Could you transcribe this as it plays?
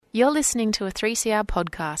You're listening to a 3CR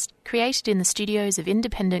podcast created in the studios of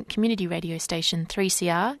independent community radio station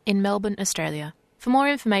 3CR in Melbourne, Australia. For more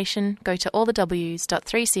information, go to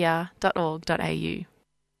allthews.3cr.org.au.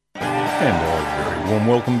 And a very warm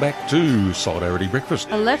welcome back to Solidarity Breakfast.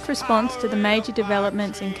 A left response to the major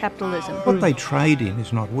developments in capitalism. What they trade in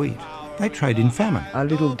is not wheat. They trade in famine. A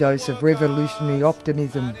little dose of revolutionary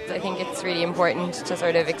optimism. I think it's really important to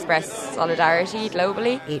sort of express solidarity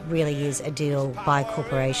globally. It really is a deal by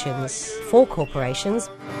corporations, for corporations.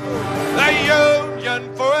 The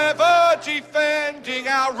Union forever defending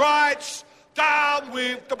our rights. Down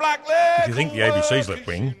with the black leg. If you think the ABC's left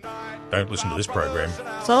wing, don't listen to this program.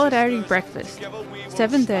 Solidarity Breakfast,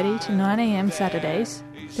 7:30 to 9am Saturdays,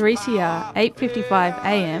 3CR 8:55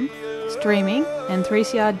 AM, streaming and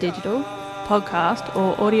 3CR digital, podcast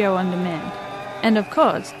or audio on demand. And of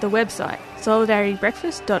course, the website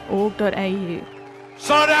solidaritybreakfast.org.au.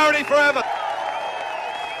 Solidarity forever.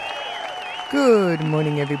 Good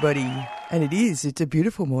morning, everybody. And it's a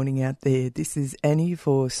beautiful morning out there. This is Annie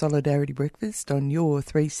for Solidarity Breakfast on your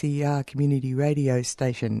 3CR community radio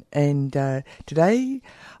station. And today,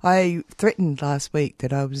 I threatened last week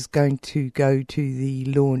that I was going to go to the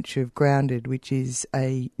launch of Grounded, which is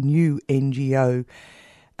a new NGO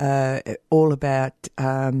all about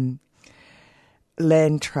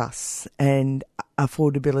land trusts and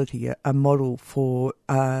affordability, a model for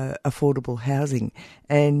affordable housing.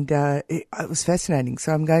 And it was fascinating.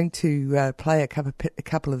 So I'm going to play a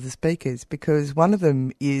couple of the speakers, because one of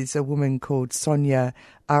them is a woman called Sonia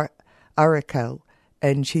Arakel,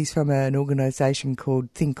 and she's from an organisation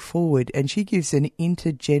called Think Forward, and she gives an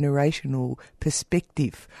intergenerational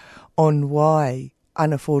perspective on why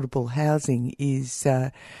unaffordable housing is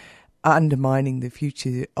undermining the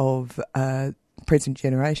future of present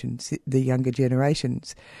generations, the younger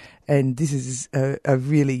generations, and this is a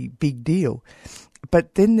really big deal.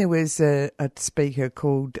 But then there was a speaker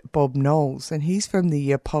called Bob Knowles, and he's from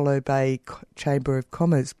the Apollo Bay Chamber of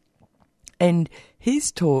Commerce, and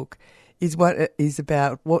his talk is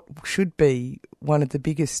about what should be one of the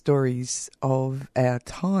biggest stories of our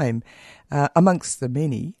time, amongst the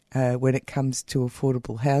many, when it comes to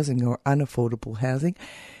affordable housing or unaffordable housing,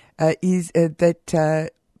 is that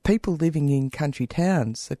people living in country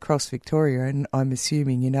towns across Victoria, and I'm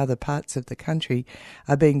assuming in other parts of the country,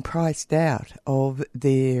 are being priced out of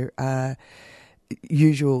their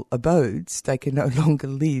usual abodes. They can no longer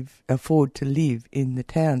afford to live in the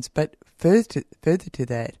towns. But further to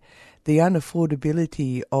that, the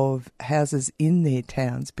unaffordability of houses in their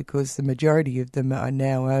towns, because the majority of them are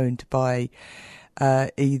now owned by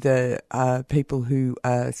either people who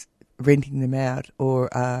are renting them out, or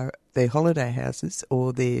their holiday houses,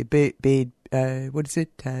 or their bed, where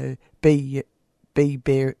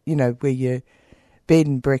your bed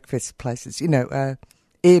and breakfast places,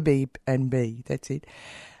 Airbnb, that's it.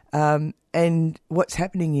 And what's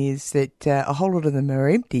happening is that a whole lot of them are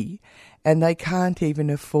empty, and they can't even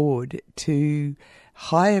afford to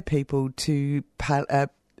hire people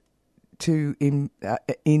in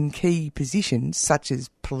key positions such as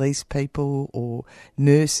police people or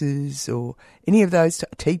nurses or any of those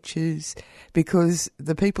teachers, because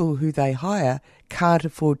the people who they hire can't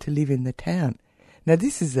afford to live in the town. Now,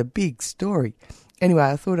 this is a big story. Anyway,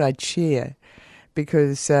 I thought I'd share,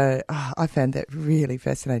 because I found that really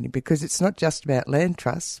fascinating, because it's not just about land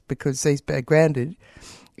trusts, because these Grounded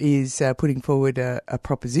is putting forward a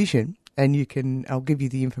proposition. And I'll give you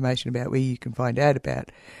the information about where you can find out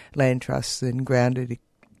about land trusts and Grounded,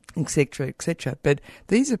 etc., etc. But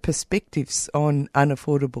these are perspectives on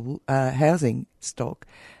unaffordable housing stock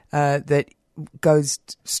that goes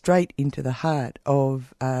straight into the heart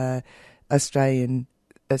of Australian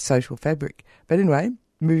social fabric. But anyway,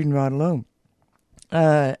 moving right along.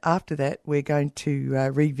 After that, we're going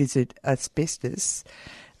to revisit asbestos.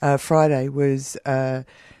 Friday was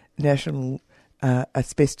National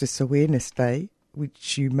Asbestos Awareness Day,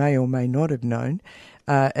 which you may or may not have known,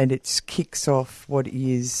 and it kicks off what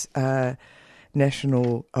is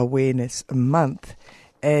National Awareness Month.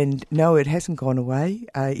 And no, it hasn't gone away.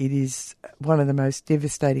 It is one of the most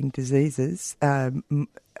devastating diseases,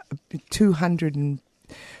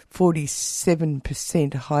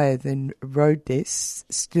 247% higher than road deaths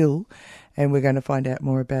still, and we're going to find out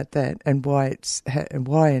more about that, and why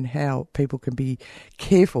and how people can be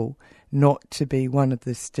careful not to be one of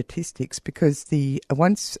the statistics, because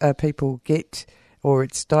once people get, or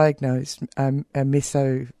it's diagnosed, a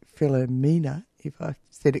mesothelioma, if I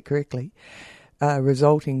said it correctly,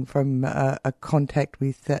 resulting from a contact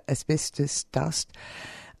with asbestos dust,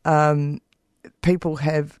 people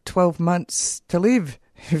have 12 months to live.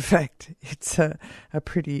 In fact, it's a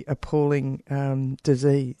pretty appalling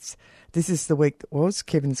disease. This is the week that was.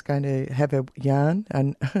 Kevin's going to have a yarn,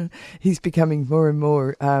 and he's becoming more and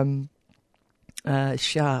more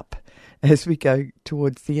sharp as we go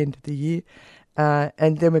towards the end of the year.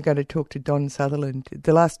 And then we're going to talk to Don Sutherland,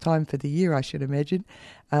 the last time for the year, I should imagine.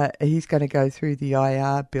 He's going to go through the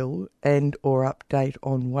IR bill and or update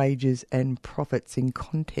on wages and profits in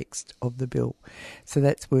context of the bill. So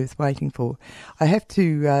that's worth waiting for. I have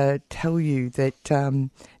to tell you that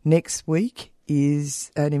next week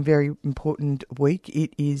is a very important week.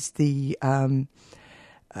 It is the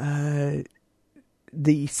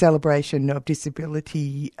celebration of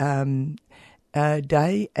Disability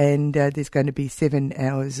Day, and there's going to be 7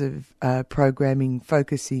 hours of programming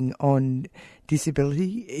focusing on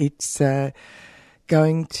disability. It's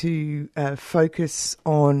going to focus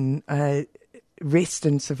on rest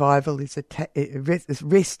and survival.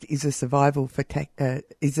 Rest is a survival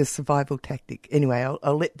tactic. Anyway,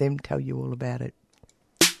 I'll let them tell you all about it.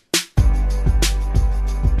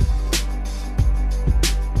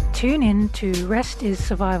 Tune in to Rest is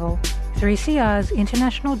Survival, 3CR's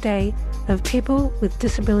International Day of People with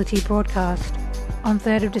Disability broadcast. On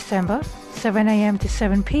 3rd of December, 7 a.m. to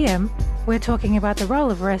 7 p.m, we're talking about the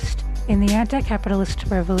role of rest in the anti-capitalist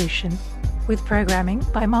revolution, with programming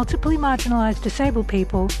by multiply marginalised disabled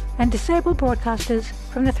people and disabled broadcasters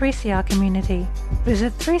from the 3CR community.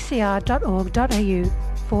 Visit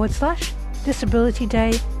 3cr.org.au/Disability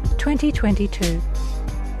Day 2022.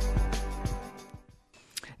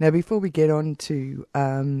 Now, before we get on to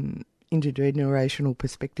intergenerational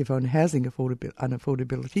perspective on housing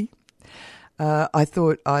unaffordability, I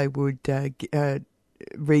thought I would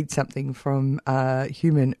read something from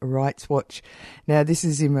Human Rights Watch. Now, this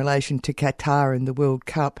is in relation to Qatar and the World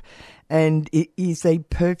Cup, and it is a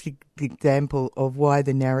perfect example of why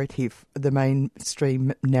the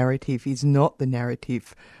mainstream narrative is not the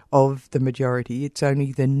narrative of the majority. It's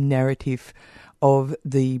only the narrative of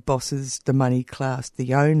the bosses, the money class,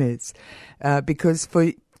 the owners, because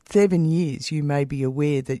for 7 years, you may be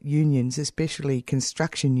aware that unions, especially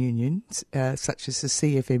construction unions, such as the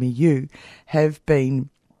CFMEU, have been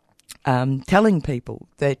telling people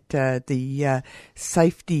that the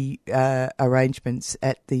safety arrangements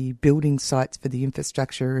at the building sites for the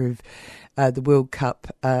infrastructure of the World Cup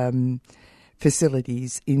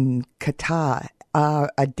facilities in Qatar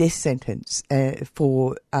are a death sentence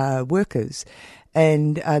for workers.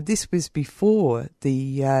 And this was before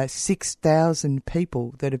the 6,000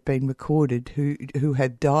 people that have been recorded who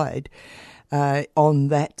have died on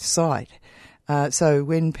that site. So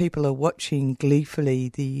when people are watching gleefully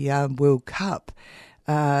the World Cup,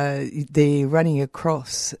 they're running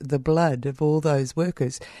across the blood of all those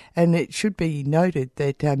workers. And it should be noted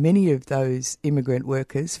that many of those immigrant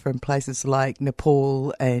workers from places like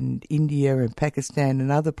Nepal and India and Pakistan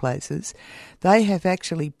and other places, they have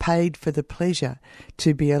actually paid for the pleasure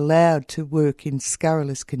to be allowed to work in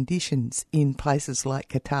scurrilous conditions in places like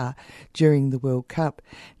Qatar during the World Cup.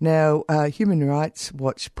 Now, Human Rights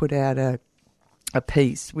Watch put out a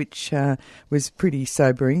piece which was pretty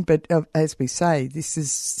sobering, but as we say, this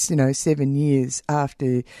is 7 years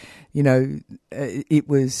after it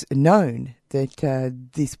was known that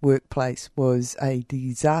this workplace was a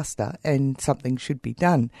disaster and something should be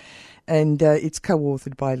done. And it's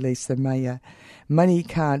co-authored by Lisa Mayer. Money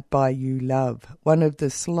can't buy you love. One of the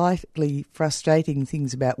slightly frustrating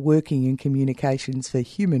things about working in communications for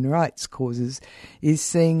human rights causes is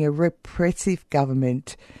seeing a repressive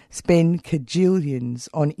government spend cajillions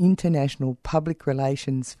on international public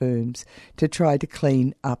relations firms to try to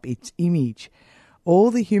clean up its image.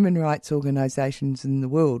 All the human rights organisations in the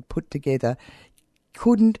world put together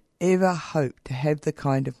couldn't ever hope to have the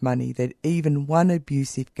kind of money that even one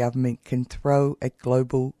abusive government can throw at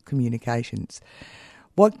global communications.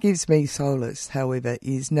 What gives me solace, however,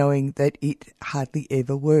 is knowing that it hardly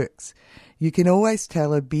ever works. You can always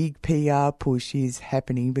tell a big PR push is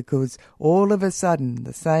happening because all of a sudden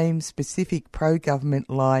the same specific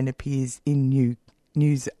pro-government line appears in new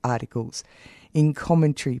news articles, in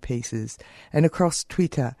commentary pieces, and across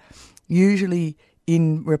Twitter, usually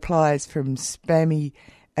in replies from spammy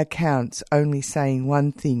accounts only saying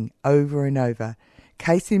one thing over and over.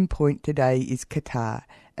 Case in point today is Qatar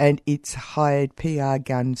and its hired PR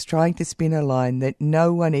guns trying to spin a line that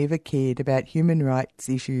no one ever cared about human rights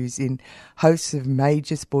issues in hosts of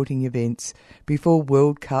major sporting events before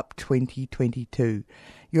World Cup 2022.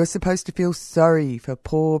 You're supposed to feel sorry for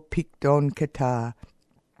poor picked-on Qatar.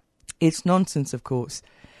 It's nonsense, of course.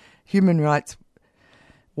 Human Rights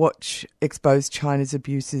Watch exposed China's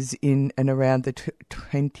abuses in and around the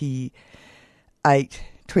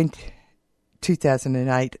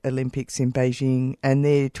 2008 Olympics in Beijing and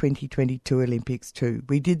their 2022 Olympics too.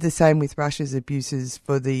 We did the same with Russia's abuses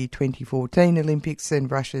for the 2014 Olympics and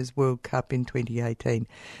Russia's World Cup in 2018.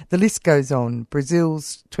 The list goes on.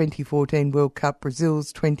 Brazil's 2014 World Cup,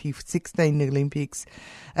 Brazil's 2016 Olympics,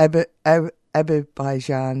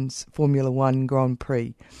 Azerbaijan's Formula One Grand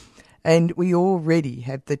Prix. And we already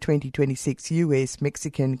have the 2026 US,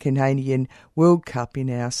 Mexican, Canadian World Cup in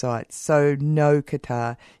our sights. So no,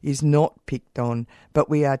 Qatar is not picked on, but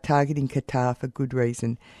we are targeting Qatar for good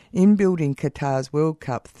reason. In building Qatar's World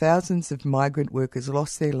Cup, thousands of migrant workers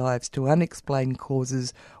lost their lives to unexplained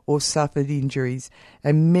causes or suffered injuries,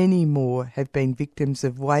 and many more have been victims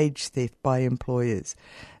of wage theft by employers.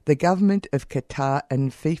 The government of Qatar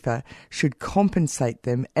and FIFA should compensate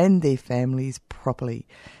them and their families properly.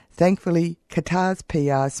 Thankfully, Qatar's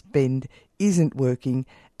PR spend isn't working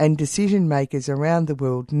and decision makers around the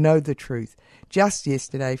world know the truth. Just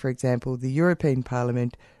yesterday, for example, the European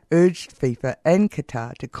Parliament urged FIFA and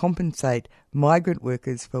Qatar to compensate migrant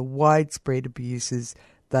workers for widespread abuses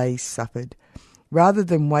they suffered. Rather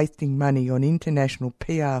than wasting money on international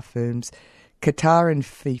PR firms, Qatar and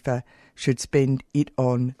FIFA should spend it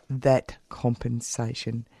on that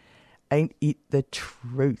compensation. Ain't it the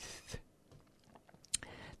truth?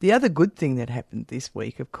 The other good thing that happened this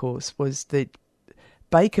week, of course, was that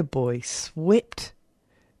Baker Boy swept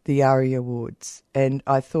the ARIA Awards, and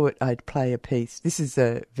I thought I'd play a piece. This is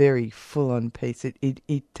a very full-on piece. It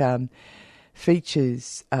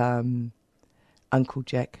features Uncle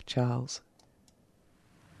Jack Charles.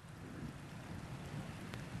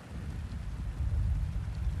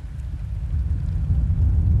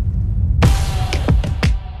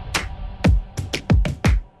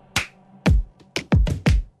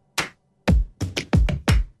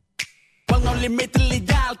 Limitly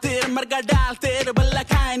daltir marga daltir balla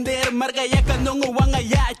kinder marga yakan nungu wanga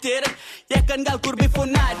yatir yakan gal kurbi for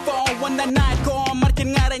night for when the night come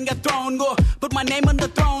martin ngaring a throne go put my name on the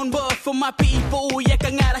throne but for my people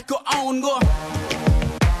yakan ngara go on go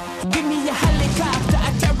give me a helicopter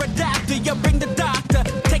a pterodactyl you bring the doctor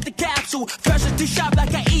take the capsule first to shop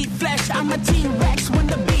like I eat flesh I'm a T-Rex when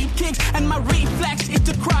the beat kicks and my reflex is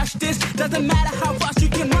to crush this doesn't matter how fast you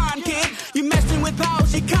can run kid you messing with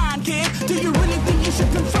powers you can't kid do you really think you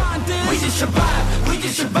should confront this we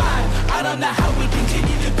just survive I don't know how we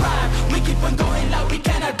continue to climb we keep on going like we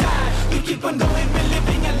cannot die we keep on going we're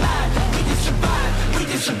living a lie we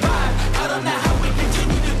just survive I don't know how we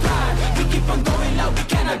continue to climb we keep on going like we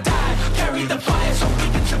cannot die carry the fire so we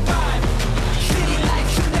can survive city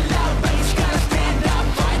lights in the loud bass gotta stand up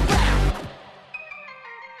fight back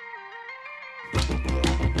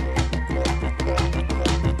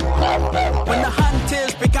when the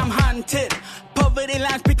hunters become hunted poverty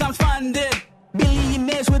lines becomes funded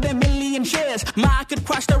billionaires with a million shares market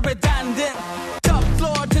crush the redundant top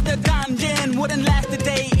floor to the dungeon wouldn't last a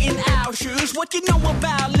day in our shoes what you know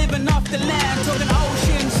about living off the land talking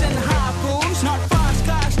oceans and harpoons not fast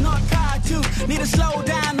cars not cartoons need to slow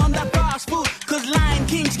down on that fast food cause Lion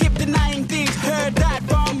King skip denying things heard that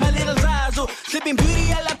from a little Zazu slipping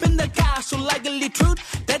beauty all up in the castle like a little truth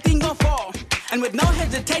that thing gon' fall and with no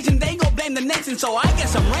hesitation they gon' blame the nation so I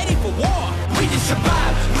guess I'm ready for war we just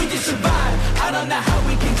survive I don't know how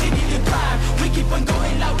we continue to climb we keep on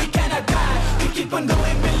going like we cannot die we keep on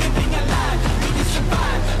going we're living a lie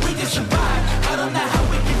we just survive I don't know how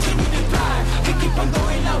we continue to climb we keep on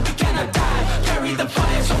going like we cannot die carry the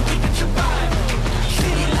fire so we can survive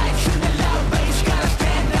city lights in the loud bass gotta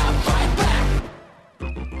stand up fight back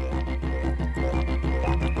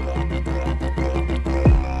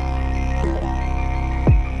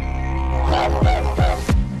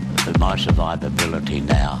my survivability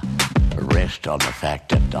now rests on the fact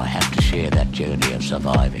that I have to share that journey of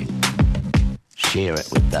surviving. Share it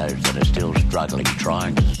with those that are still struggling,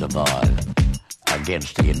 trying to survive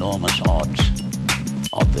against the enormous odds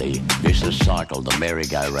of the vicious cycle, the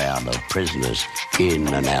merry-go-round of prisoners in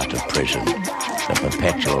and out of prison. The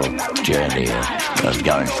perpetual journey of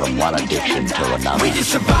going from one addiction to another. We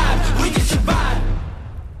just survive.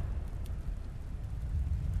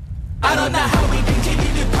 I don't know how we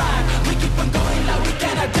continue to climb. We keep on going like we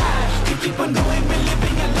cannot die. We keep on going, we're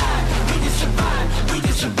living a lie. We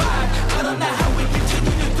just survive. I don't know how we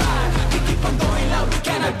continue to climb. We keep on going like we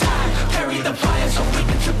cannot die. Carry the fire so we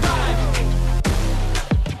can survive.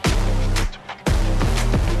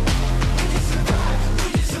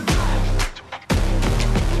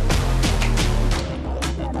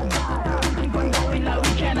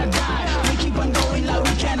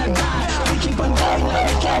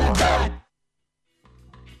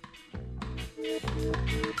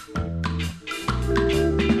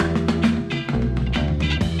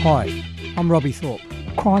 Hi, I'm Robbie Thorpe.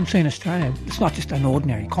 Crime Scene Australia, it's not just an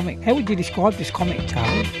ordinary comic. How would you describe this comic,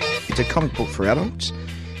 Charlie? It's a comic book for adults.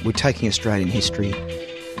 We're taking Australian history,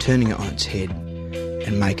 turning it on its head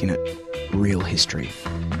and making it real history.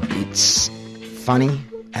 It's funny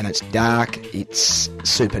and it's dark, it's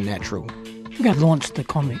supernatural. We're going to launch the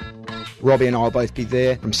comic. Robbie and I will both be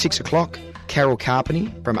there from 6 o'clock. Carol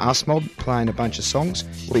Carpeney from Us Mob playing a bunch of songs.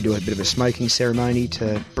 We do a bit of a smoking ceremony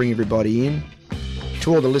to bring everybody in.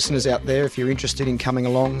 To all the listeners out there, if you're interested in coming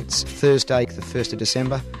along, it's Thursday, the 1st of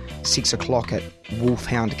December, 6 o'clock at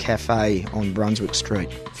Wolfhound Cafe on Brunswick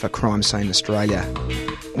Street for Crime Scene Australia.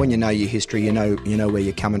 When you know your history, you know where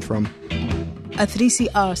you're coming from. A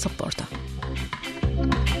 3CR supporter.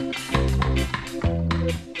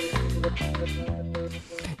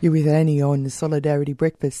 You're with Annie on the Solidarity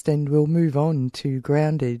Breakfast, and we'll move on to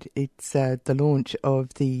Grounded. It's the launch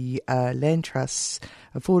of the Land Trust's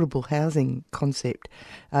affordable housing concept.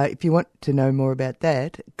 If you want to know more about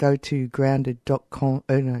that, go to grounded.org.au.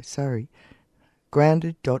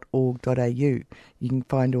 You can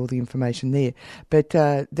find all the information there. But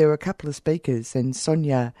there are a couple of speakers, and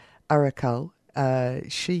Sonia Arakal,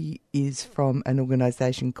 she is from an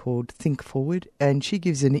organisation called Think Forward, and she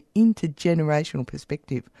gives an intergenerational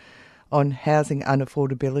perspective on housing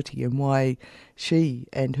unaffordability and why she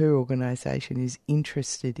and her organisation is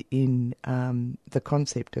interested in the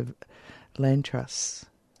concept of land trusts.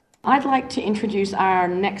 I'd like to introduce our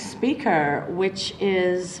next speaker, which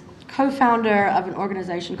is co-founder of an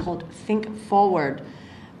organisation called Think Forward,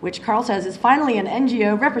 which Carl says is finally an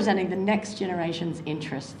NGO representing the next generation's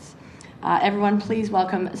interests. Everyone, please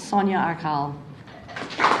welcome Sonia Arakal.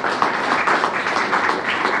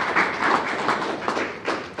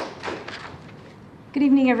 Good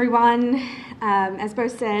evening, everyone. As Bo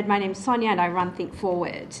said, my name's Sonia and I run Think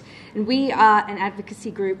Forward. And we are an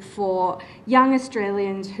advocacy group for young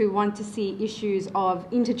Australians who want to see issues of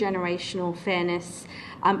intergenerational fairness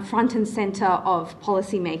front and centre of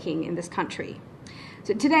policy making in this country.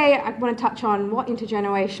 So today I want to touch on what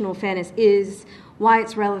intergenerational fairness is, why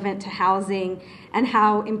it's relevant to housing, and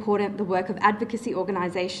how important the work of advocacy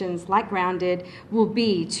organisations like Grounded will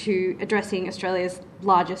be to addressing Australia's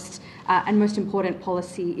largest and most important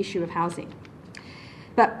policy issue of housing.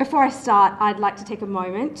 But before I start, I'd like to take a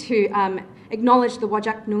moment to acknowledge the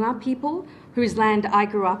Whadjuk Noongar people whose land I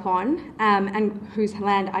grew up on and whose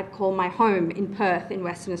land I call my home in Perth in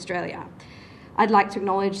Western Australia. I'd like to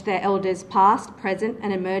acknowledge their elders past, present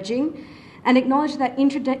and emerging, and acknowledge that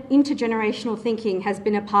intergenerational thinking has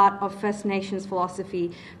been a part of First Nations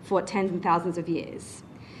philosophy for tens and thousands of years.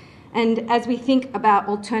 And as we think about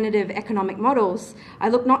alternative economic models, I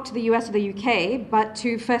look not to the US or the UK, but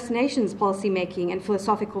to First Nations policymaking and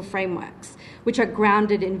philosophical frameworks, which are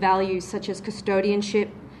grounded in values such as custodianship,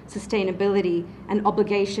 sustainability, and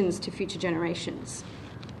obligations to future generations.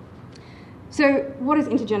 So what is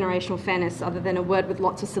intergenerational fairness other than a word with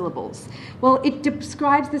lots of syllables? Well, it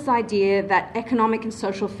describes this idea that economic and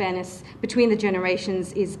social fairness between the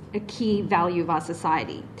generations is a key value of our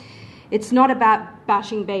society. It's not about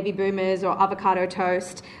bashing baby boomers or avocado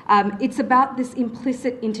toast. It's about this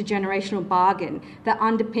implicit intergenerational bargain that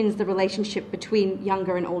underpins the relationship between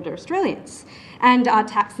younger and older Australians and our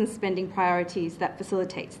tax and spending priorities that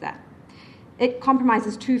facilitates that. It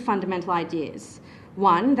compromises two fundamental ideas.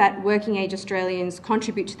 One, that working-age Australians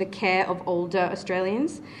contribute to the care of older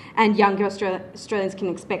Australians, and younger Australians can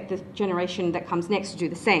expect the generation that comes next to do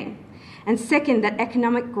the same. And second, that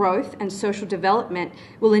economic growth and social development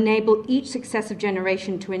will enable each successive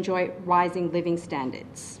generation to enjoy rising living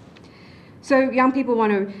standards. So young people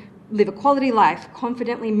want to live a quality life,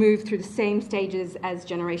 confidently move through the same stages as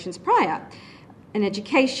generations prior. An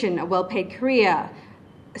education, a well-paid career,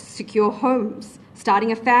 secure homes,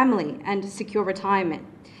 starting a family, and secure retirement.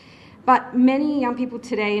 But many young people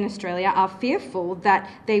today in Australia are fearful that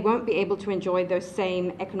they won't be able to enjoy those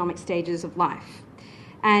same economic stages of life.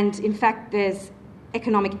 And in fact, there's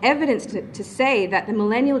economic evidence to say that the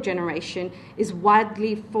millennial generation is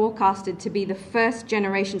widely forecasted to be the first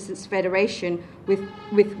generation since Federation with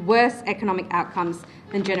worse economic outcomes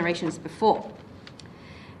than generations before.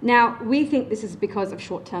 Now, we think this is because of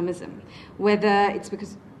short-termism, whether it's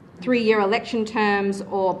because 3-year election terms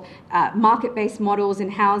or market-based models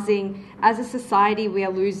in housing. As a society, we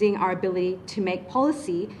are losing our ability to make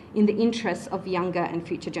policy in the interests of younger and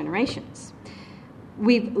future generations.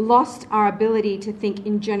 We've lost our ability to think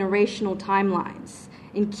in generational timelines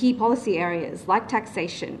in key policy areas like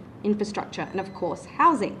taxation, infrastructure, and of course,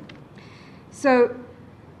 housing. So,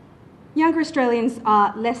 younger Australians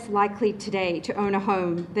are less likely today to own a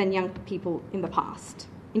home than young people in the past.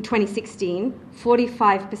 In 2016,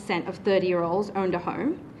 45% of 30-year-olds owned a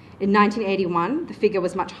home, In 1981, the figure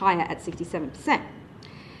was much higher at 67%.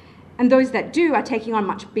 And those that do are taking on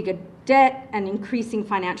much bigger debt and increasing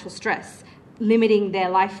financial stress, limiting their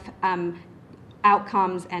life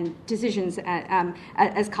outcomes and decisions,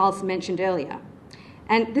 as Carl mentioned earlier.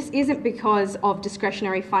 And this isn't because of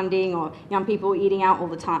discretionary funding or young people eating out all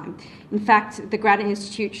the time. In fact, the Grattan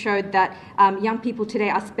Institute showed that young people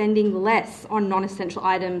today are spending less on non-essential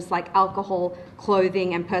items like alcohol,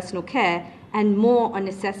 clothing and personal care, and more on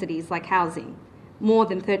necessities like housing, more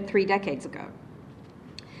than 3 decades ago.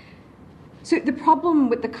 So the problem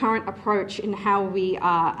with the current approach in how we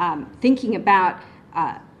are thinking about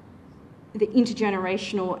the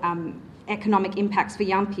intergenerational economic impacts for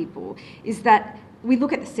young people is that we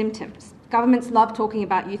look at the symptoms. Governments love talking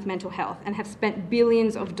about youth mental health and have spent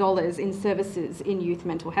billions of dollars in services in youth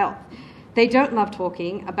mental health. They don't love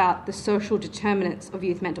talking about the social determinants of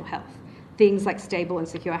youth mental health, things like stable and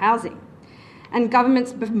secure housing. And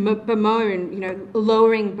governments bemoan,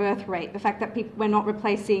 lowering birth rate, the fact that we're not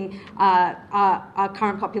replacing our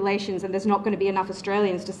current populations and there's not going to be enough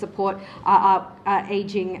Australians to support our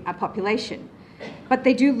ageing population. But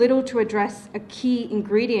they do little to address a key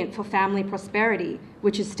ingredient for family prosperity,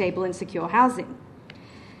 which is stable and secure housing.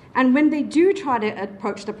 And when they do try to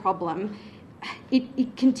approach the problem,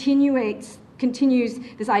 it continues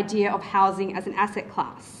this idea of housing as an asset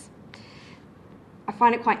class. I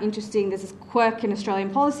find it quite interesting. There's this quirk in Australian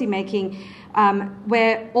policy making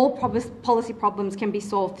where all policy problems can be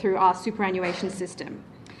solved through our superannuation system.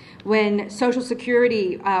 When Social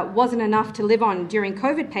Security wasn't enough to live on during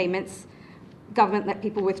COVID payments, government let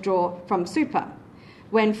people withdraw from super.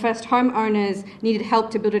 When first home owners needed help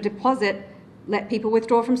to build a deposit, let people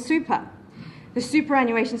withdraw from super. The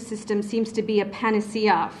superannuation system seems to be a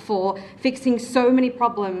panacea for fixing so many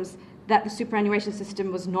problems that the superannuation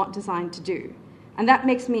system was not designed to do. And that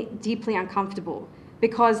makes me deeply uncomfortable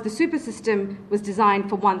because the super system was designed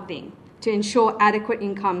for one thing, to ensure adequate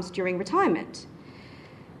incomes during retirement.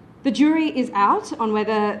 The jury is out on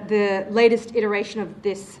whether the latest iteration of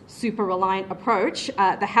this super-reliant approach,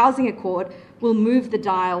 the Housing Accord, will move the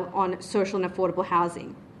dial on social and affordable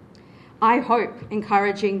housing. I hope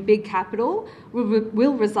encouraging big capital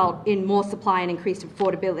will result in more supply and increased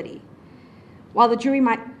affordability. While the jury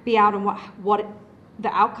might be out on what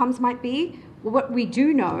the outcomes might be, what we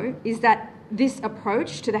do know is that this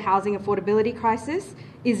approach to the housing affordability crisis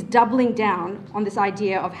is doubling down on this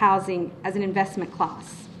idea of housing as an investment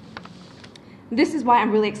class. This is why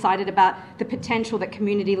I'm really excited about the potential that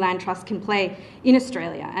community land trusts can play in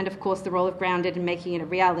Australia and, of course, the role of Grounded in making it a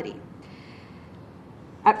reality.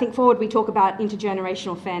 At Think Forward, we talk about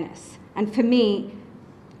intergenerational fairness. And for me,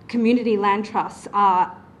 community land trusts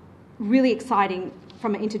are really exciting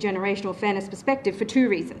from an intergenerational fairness perspective for 2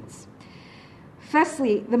 reasons.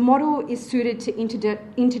 Firstly, the model is suited to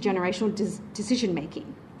intergenerational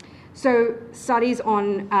decision-making. So studies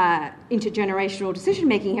on intergenerational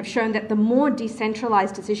decision-making have shown that the more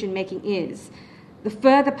decentralised decision-making is, the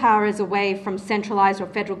further power is away from centralised or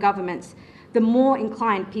federal governments, the more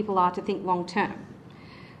inclined people are to think long-term.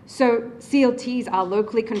 So CLTs are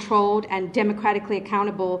locally controlled and democratically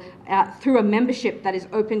accountable through a membership that is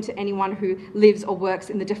open to anyone who lives or works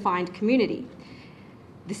in the defined community.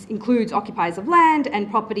 This includes occupiers of land and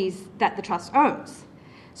properties that the trust owns.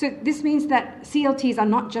 So this means that CLTs are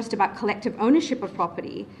not just about collective ownership of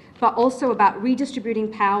property, but also about redistributing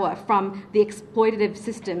power from the exploitative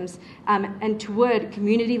systems and toward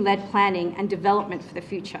community-led planning and development for the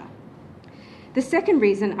future. The second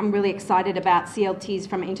reason I'm really excited about CLTs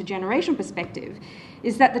from an intergenerational perspective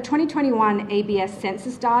is that the 2021 ABS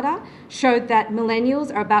census data showed that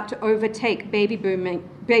millennials are about to overtake baby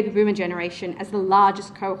boomer generation as the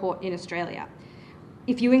largest cohort in Australia.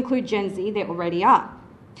 If you include Gen Z, they already are.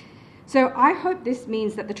 So I hope this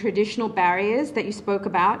means that the traditional barriers that you spoke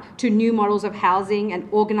about to new models of housing and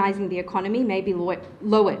organising the economy may be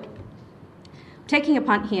lowered. Taking a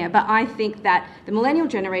punt here, but I think that the millennial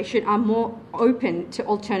generation are more open to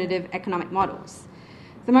alternative economic models.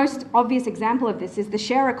 The most obvious example of this is the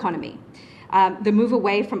share economy, the move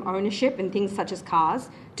away from ownership and things such as cars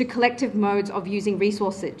to collective modes of using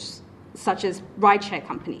resources, such as rideshare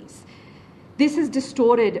companies. This has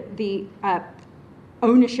distorted the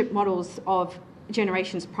ownership models of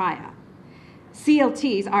generations prior.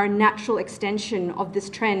 CLTs are a natural extension of this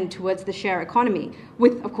trend towards the share economy,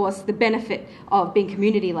 with, of course, the benefit of being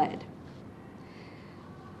community-led.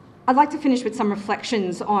 I'd like to finish with some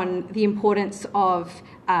reflections on the importance of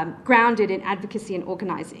grounded in advocacy and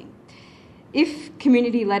organising. If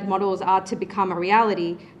community-led models are to become a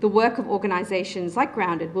reality, the work of organisations like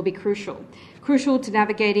Grounded will be crucial to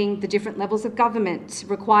navigating the different levels of government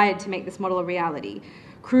required to make this model a reality,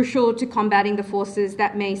 crucial to combating the forces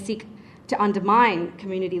that may seek to undermine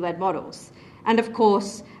community-led models. And of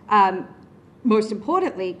course, most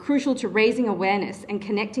importantly, crucial to raising awareness and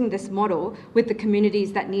connecting this model with the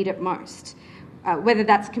communities that need it most, whether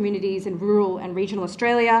that's communities in rural and regional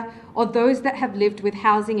Australia or those that have lived with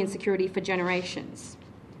housing insecurity for generations.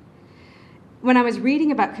 When I was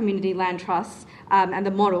reading about community land trusts and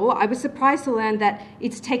the model, I was surprised to learn that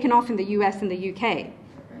it's taken off in the US and the UK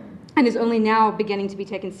and is only now beginning to be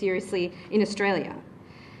taken seriously in Australia.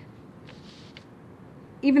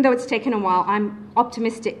 Even though it's taken a while, I'm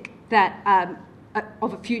optimistic that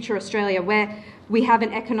of a future Australia where we have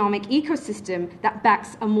an economic ecosystem that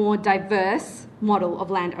backs a more diverse model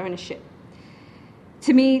of land ownership.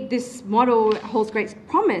 To me, this model holds great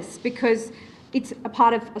promise because it's a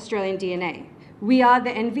part of Australian DNA. We are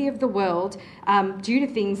the envy of the world due to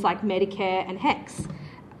things like Medicare and HECS,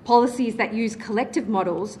 policies that use collective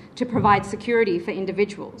models to provide security for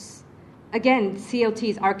individuals. Again,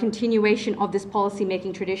 CLTs are a continuation of this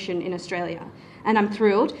policy-making tradition in Australia, and I'm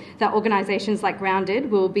thrilled that organisations like Grounded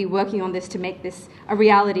will be working on this to make this a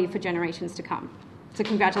reality for generations to come. So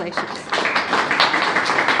congratulations.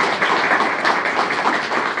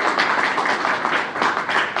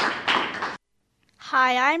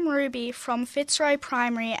 Hi, I'm Ruby from Fitzroy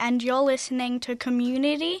Primary and you're listening to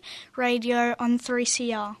Community Radio on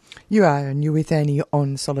 3CR. You are, and you're with Annie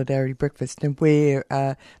on Solidarity Breakfast, and we're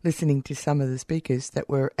listening to some of the speakers that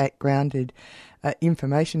were at Grounded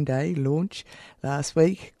Information Day launch last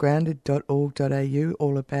week, grounded.org.au,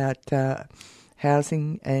 all about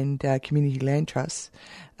housing and community land trusts.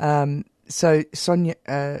 So Sonia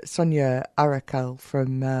Arakal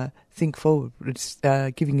from Think Forward was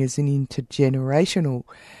giving us an intergenerational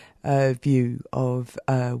view of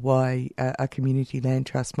why a community land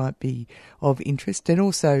trust might be of interest, and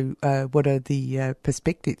also what are the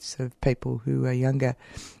perspectives of people who are younger,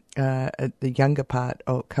 the younger part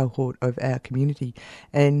or cohort of our community,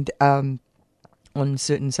 and on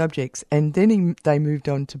certain subjects. And then they moved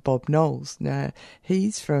on to Bob Knowles. Now,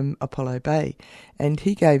 he's from Apollo Bay, and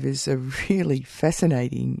he gave us a really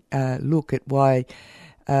fascinating look at why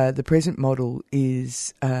the present model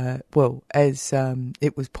is, as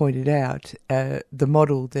it was pointed out, the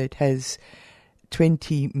model that has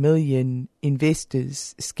 20 million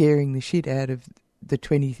investors scaring the shit out of the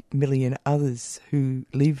 20 million others who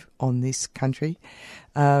live on this country,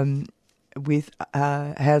 with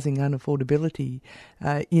housing unaffordability,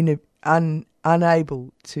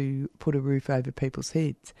 unable to put a roof over people's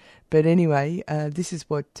heads. But anyway, this is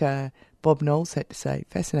what Bob Knowles had to say.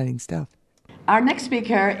 Fascinating stuff. Our next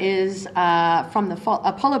speaker is from the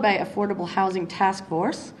Apollo Bay Affordable Housing Task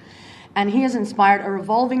Force, and he has inspired a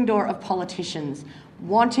revolving door of politicians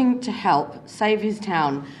wanting to help save his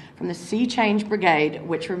town from the Sea Change Brigade,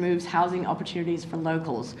 which removes housing opportunities for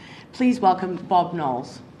locals. Please welcome Bob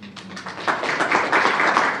Knowles.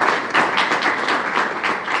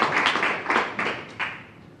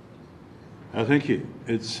 Thank you.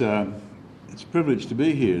 It's a privilege to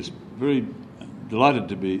be here. It's very delighted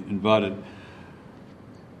to be invited.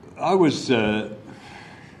 I was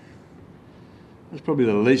probably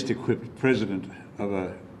the least equipped president of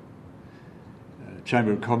a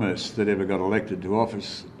Chamber of Commerce that ever got elected to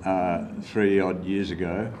office 3-odd years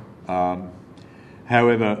ago.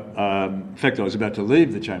 However, in fact, I was about to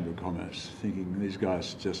leave the Chamber of Commerce, thinking these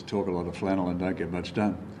guys just talk a lot of flannel and don't get much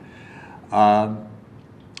done.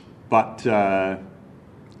 But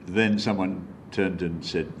then someone turned and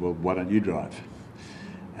said, well, why don't you drive?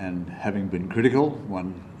 And having been critical,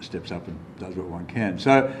 one steps up and does what one can. So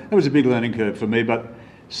that was a big learning curve for me, but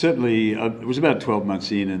certainly it was about 12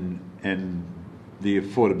 months in and the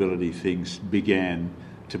affordability things began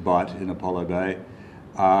to bite in Apollo Bay.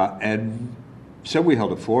 And so we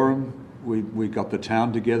held a forum. We got the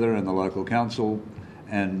town together and the local council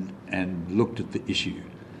and looked at the issue.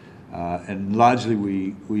 And largely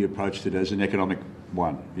we approached it as an economic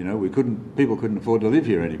one. You know, people couldn't afford to live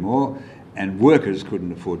here anymore, and workers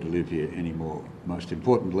couldn't afford to live here anymore, most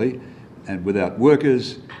importantly. And without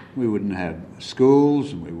workers, we wouldn't have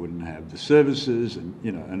schools and we wouldn't have the services, and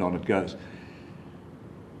and on it goes.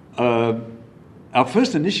 Our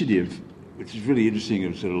first initiative, which is really interesting, it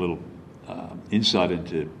was sort of a little insight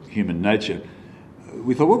into human nature.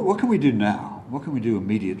 We thought, what can we do now? What can we do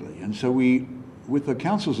immediately? And so with the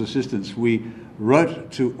council's assistance, we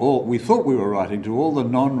wrote to we thought we were writing to all the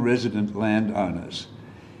non-resident landowners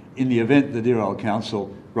in the event the dear old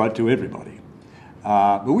council wrote to everybody.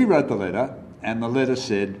 But we wrote the letter, and the letter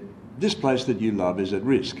said, this place that you love is at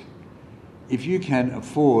risk. If you can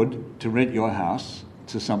afford to rent your house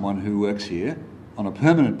to someone who works here on a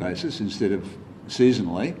permanent basis instead of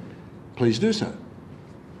seasonally, please do so.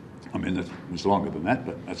 I mean, it was longer than that,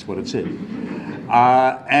 but that's what it said.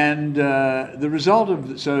 And the result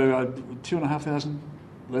of... So 2,500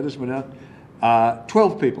 letters went out.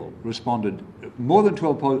 12 people responded. More than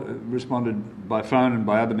 12 responded by phone and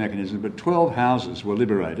by other mechanisms, but 12 houses were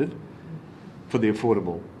liberated for the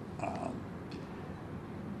affordable.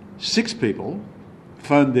 6 people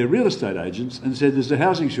phoned their real estate agents and said, there's a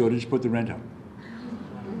housing shortage, put the rent up.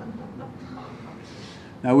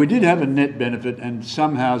 Now, we did have a net benefit, and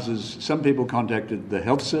some people contacted the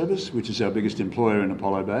health service, which is our biggest employer in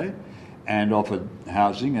Apollo Bay, and offered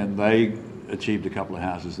housing, and they achieved a couple of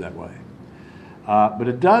houses that way. But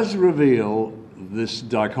it does reveal this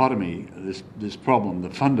dichotomy, this problem,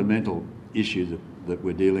 the fundamental issue that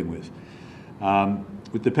we're dealing with.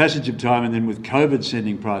 With the passage of time, and then with COVID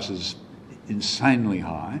sending prices insanely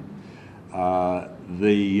high,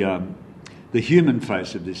 the human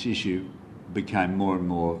face of this issue became more and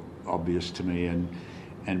more obvious to me,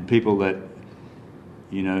 and people that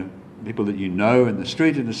you know in the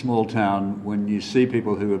street in a small town, when you see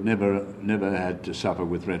people who have never had to suffer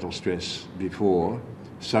with rental stress before,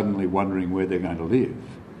 suddenly wondering where they're going to live,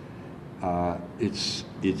 it's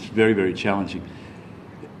very, very challenging.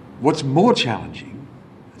 What's more challenging,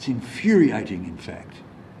 it's infuriating in fact,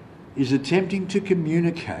 is attempting to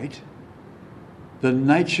communicate the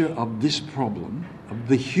nature of this problem, of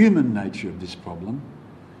the human nature of this problem,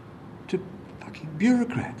 to fucking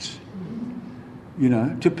bureaucrats,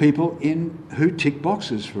 to people who tick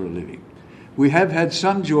boxes for a living. We have had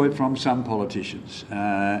some joy from some politicians.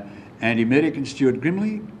 Andy Medic and Stuart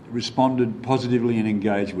Grimley responded positively and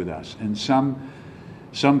engaged with us, and some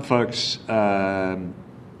folks.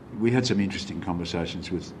 We had some interesting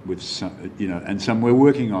conversations with some, and some we're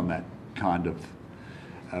working on that kind of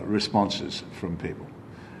responses from people.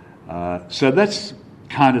 So that's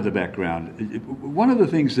kind of the background. One of the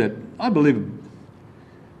things that I believe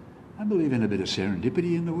in a bit of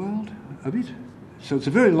serendipity in the world, a bit. So it's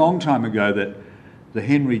a very long time ago that the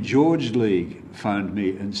Henry George League phoned me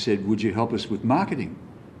and said, would you help us with marketing?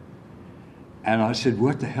 And I said,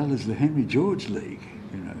 what the hell is the Henry George League?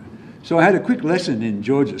 So I had a quick lesson in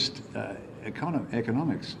Georgist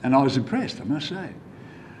economics, and I was impressed, I must say.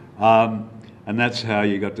 And that's how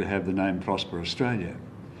you got to have the name Prosper Australia.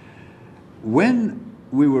 When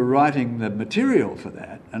we were writing the material for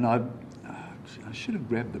that, and I should have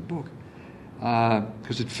grabbed the book,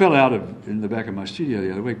 because it fell out in the back of my studio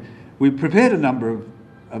the other week, we prepared a number of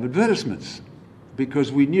advertisements,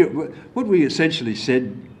 because we knew... What we essentially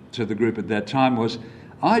said to the group at that time was,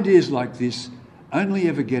 ideas like this only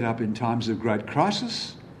ever get up in times of great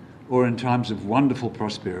crisis or in times of wonderful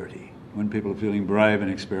prosperity, when people are feeling brave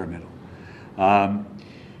and experimental. And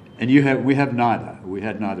we have neither. We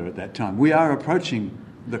had neither at that time. We are approaching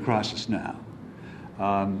the crisis now.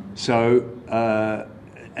 So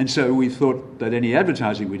we thought that any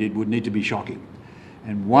advertising we did would need to be shocking.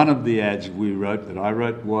 And one of the ads that I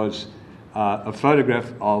wrote, was a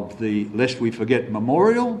photograph of the Lest We Forget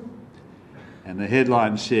Memorial, and the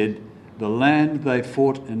headline said, "The land they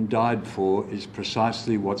fought and died for is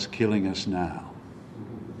precisely what's killing us now."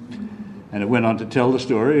 And it went on to tell the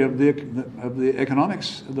story of the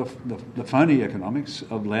economics, the phony economics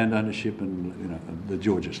of land ownership and the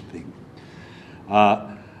Georgist thing.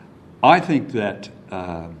 I think that,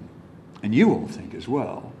 and you all think as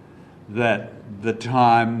well, that the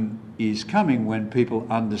time is coming when people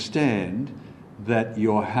understand that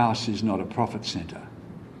your house is not a profit centre.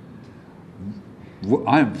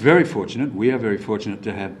 I am very fortunate, we are very fortunate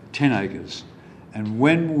to have 10 acres. And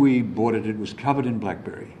when we bought it, it was covered in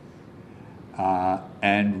blackberry.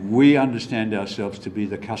 And we understand ourselves to be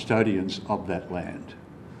the custodians of that land,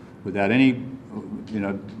 without any,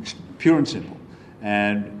 pure and simple.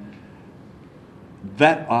 And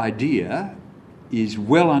that idea is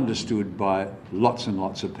well understood by lots and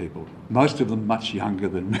lots of people, most of them much younger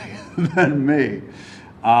than me.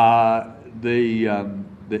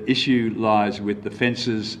 The issue lies with the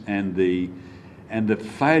fences and the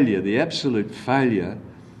failure, the absolute failure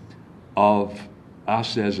of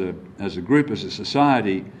us as a group, as a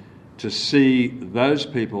society, to see those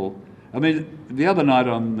people. I mean, the other night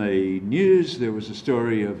on the news there was a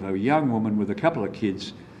story of a young woman with a couple of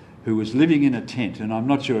kids who was living in a tent, and I'm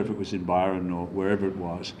not sure if it was in Byron or wherever it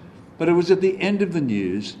was, but it was at the end of the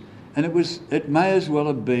news, and it may as well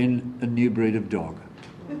have been a new breed of dog.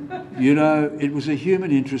 It was a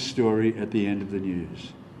human interest story at the end of the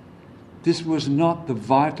news. This was not the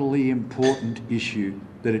vitally important issue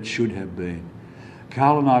that it should have been.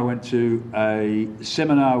 Carl and I went to a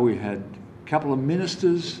seminar. We had a couple of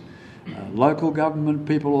ministers, local government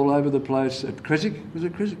people all over the place at Creswick. Was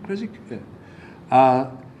it Creswick?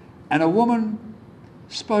 Yeah. And a woman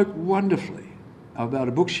spoke wonderfully about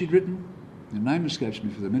a book she'd written. The name escapes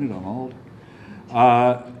me for the minute, I'm old.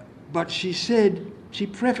 But she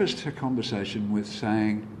prefaced her conversation with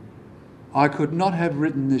saying, I could not have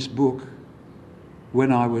written this book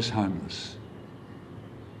when I was homeless.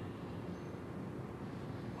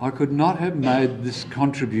 I could not have made this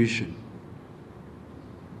contribution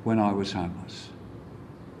when I was homeless.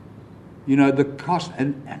 You know, the cost,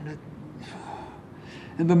 and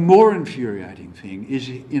the more infuriating thing is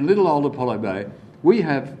in little old Apollo Bay, we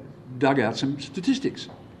have dug out some statistics.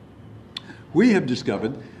 We have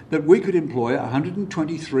discovered that we could employ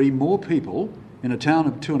 123 more people in a town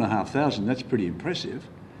of 2,500, that's pretty impressive,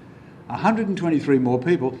 123 more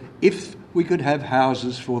people if we could have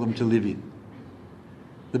houses for them to live in.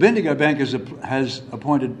 The Bendigo Bank has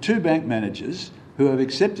appointed 2 bank managers who have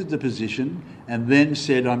accepted the position and then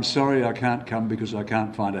said, I'm sorry, I can't come because I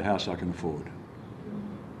can't find a house I can afford.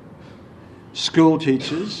 School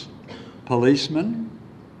teachers, policemen,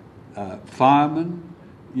 firemen,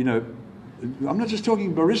 you know, I'm not just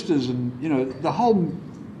talking baristas and, you know, the whole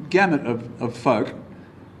gamut of folk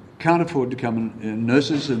can't afford to come, and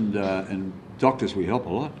nurses and doctors we help a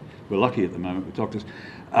lot. We're lucky at the moment with doctors.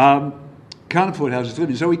 Can't afford houses to live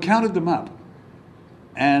in. So we counted them up.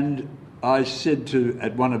 And I said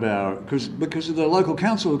at one of our, because the local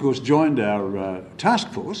council, of course, joined our task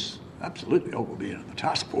force. Absolutely, we'll be in the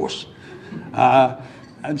task force.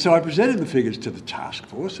 And so I presented the figures to the task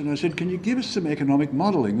force and I said, can you give us some economic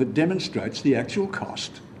modelling that demonstrates the actual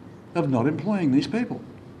cost of not employing these people?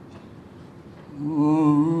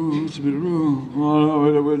 Oh, it's a bit wrong.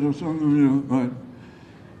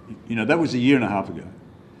 You know, that was a year and a half ago.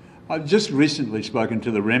 I've just recently spoken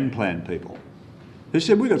to the REM plan people who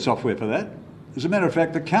said, we've got software for that. As a matter of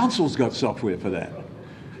fact, the council's got software for that.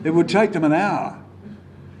 It would take them an hour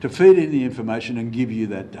to feed in the information and give you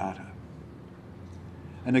that data.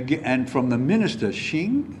 And from the Minister,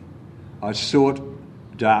 Xing, I sought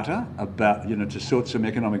data about, you know, to sort some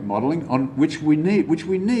economic modelling on which we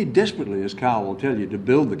need desperately, as Carl will tell you, to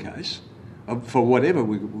build the case for whatever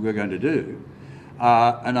we're going to do.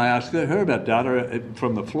 And I asked her about data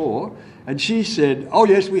from the floor, and she said, oh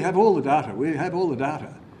yes, we have all the data. We have all the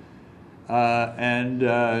data.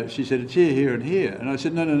 And she said, it's here, here and here. And I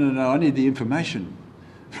said, no, I need the information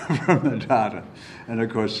from the data. And of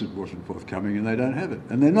course it wasn't forthcoming and they don't have it.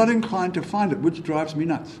 And they're not inclined to find it, which drives me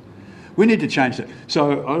nuts. We need to change that.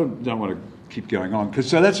 So I don't want to keep going on, because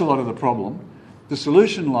so that's a lot of the problem. The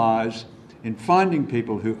solution lies in finding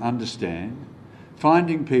people who understand,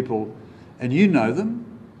 finding people, and you know them,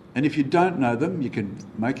 and if you don't know them, you can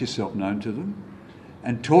make yourself known to them,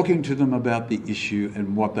 and talking to them about the issue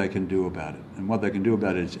and what they can do about it. And what they can do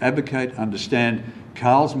about it is advocate, understand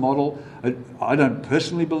Carl's model. I don't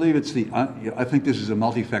personally believe it's I think this is a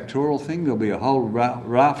multifactorial thing. There'll be a whole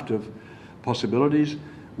raft of possibilities.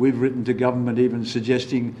 We've written to government even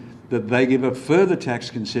suggesting that they give a further tax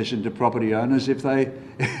concession to property owners if they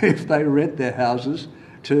rent their houses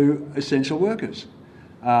to essential workers.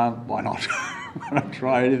 Why not? Why not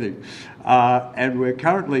try anything? And we're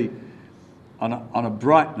currently, on a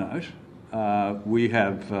bright note, we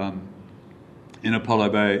have in Apollo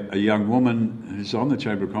Bay a young woman who's on the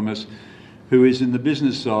Chamber of Commerce who is in the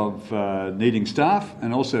business of needing staff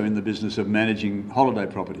and also in the business of managing holiday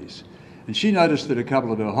properties. And she noticed that a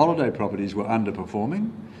couple of her holiday properties were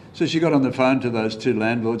underperforming. So she got on the phone to those 2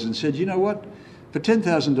 landlords and said, you know what, for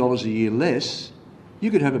 $10,000 a year less,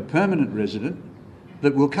 you could have a permanent resident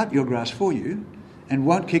that will cut your grass for you and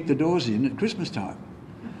won't kick the doors in at Christmas time.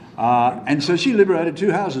 And so she liberated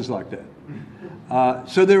 2 houses like that.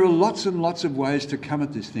 So there are lots and lots of ways to come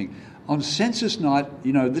at this thing. On census night,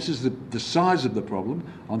 you know, this is the size of the problem.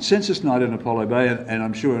 On census night in Apollo Bay, and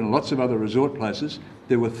I'm sure in lots of other resort places,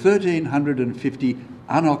 there were 1,350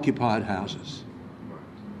 unoccupied houses.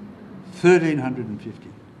 1,350.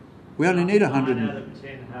 We only need 100. 9 out of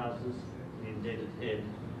 10 houses in Deaded Head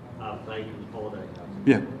are vacant holiday houses.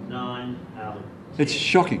 Yeah. 9 out of 10. It's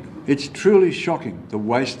shocking. It's truly shocking, the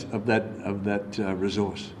waste of that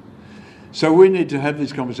resource. So we need to have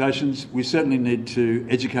these conversations. We certainly need to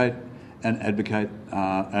educate and advocate,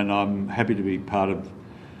 and I'm happy to be part of.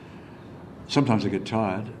 Sometimes I get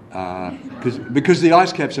tired because the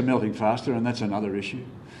ice caps are melting faster, and that's another issue.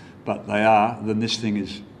 But they are. Then this thing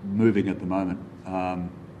is moving at the moment.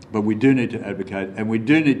 But we do need to advocate, and we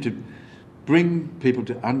do need to bring people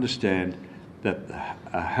to understand that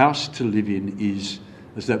a house to live in is,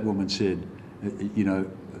 as that woman said, you know,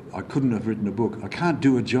 I couldn't have written a book. I can't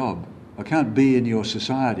do a job. I can't be in your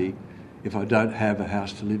society if I don't have a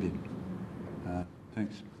house to live in.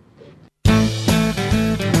 Thanks.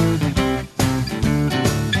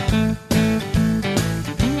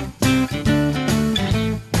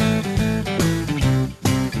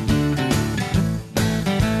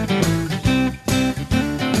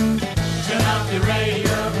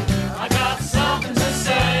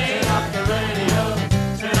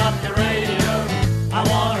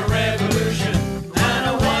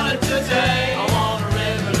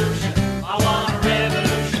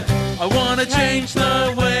 wanna change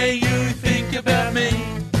the way you think about me.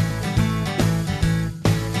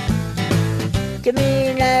 Give me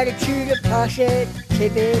an attitude of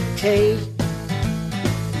positivity.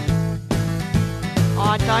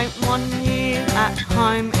 I don't want you at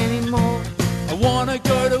home anymore. I wanna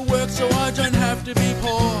go to work so I don't have to be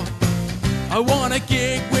poor. I wanna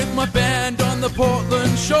gig with my band on the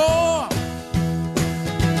Portland shore.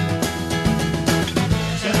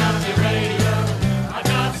 Turn up the radio, I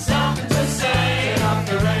got something to say. Turn up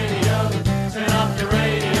the radio, turn up the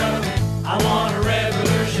radio. I want a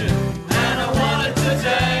revolution, and I want it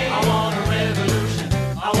today. I want a revolution,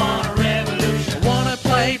 I want a revolution. I wanna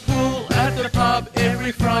play pool at the pub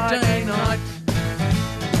every Friday night.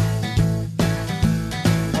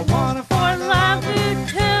 I wanna find love and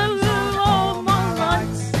tell you all my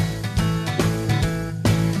rights.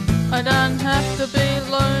 I don't have to be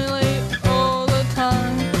lonely all the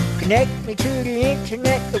time. Connect me to the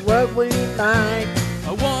internet, the world will be mine.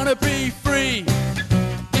 I wanna be free.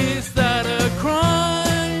 Is that a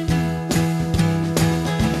crime?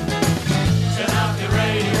 Turn up the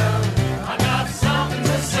radio. I got something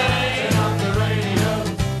to say. Turn up the radio.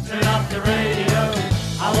 Turn up the radio.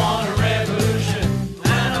 I want a revolution,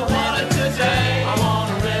 and I want it today. I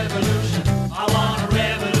want a revolution. I want a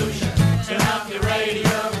revolution. Turn up the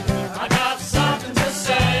radio. I got something to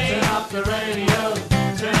say. Turn up the radio.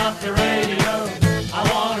 Turn up the radio. I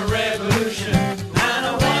want a revolution, and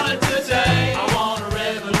I want it today. I want a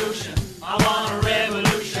revolution. I want a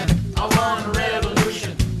revolution. I want a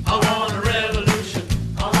revolution. I want a revolution.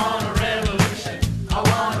 I want a revolution. I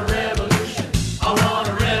want a revolution. I want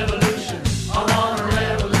a revolution. I want a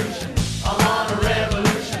revolution. I want a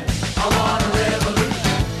revolution. I want a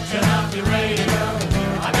revolution. Turn up the radio.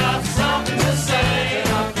 I got something to say.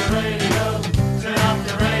 Turn up the radio. Turn up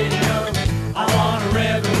the radio. I want a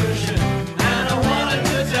revolution, and I want it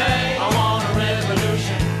today. I want a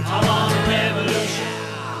revolution. I want a revolution.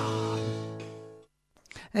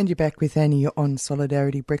 And you're back with Annie on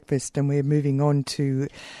Solidarity Breakfast, and we're moving on to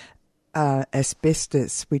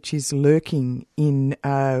asbestos, which is lurking in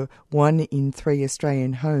 1 in 3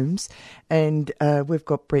 Australian homes. And we've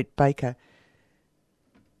got Brett Baker,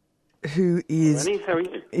 who is... Annie, how are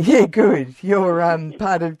you? Yeah, good. You're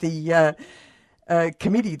part of the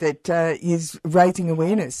committee that is raising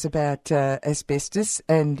awareness about asbestos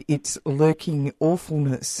and its lurking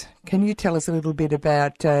awfulness. Can you tell us a little bit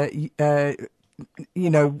about, the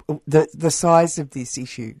size of this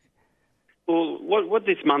issue? Well, what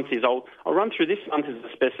this month is, I'll run through. This month is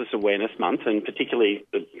Asbestos Awareness Month, and particularly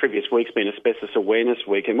the previous week's been Asbestos Awareness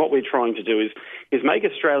Week. And what we're trying to do is make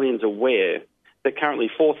Australians aware that currently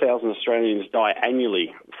 4,000 Australians die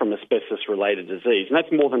annually from asbestos-related disease, and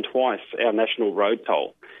that's more than twice our national road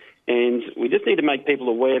toll. And we just need to make people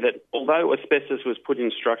aware that although asbestos was put in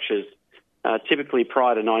structures typically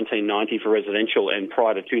prior to 1990 for residential and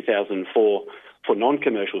prior to 2004 for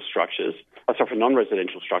non-commercial structures, for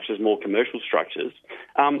non-residential structures, more commercial structures,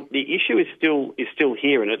 the issue is still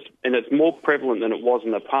here, and it's more prevalent than it was in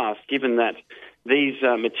the past, given that these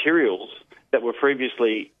materials that were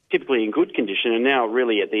previously typically in good condition are now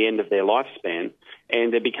really at the end of their lifespan,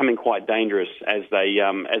 and they're becoming quite dangerous as they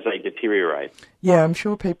deteriorate. Yeah, I'm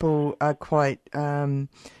sure people are quite,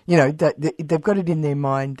 that they've got it in their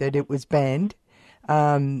mind that it was banned,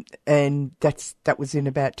 and that was in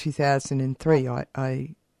about 2003.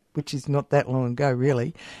 Which is not that long ago,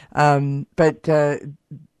 really, things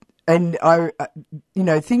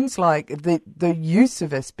like the use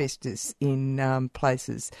of asbestos in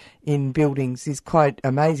places, in buildings, is quite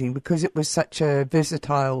amazing because it was such a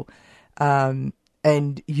versatile and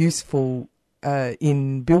useful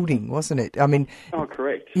in building, wasn't it? I mean... Oh,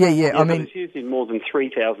 correct. Yeah. It's used in more than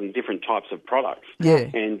 3,000 different types of products.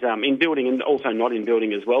 Yeah. And in building, and also not in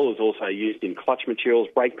building as well, is also used in clutch materials,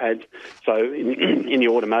 brake pads, so in the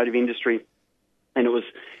automotive industry. And it was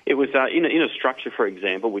in a structure, for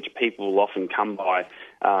example, which people will often come by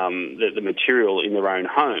the material in their own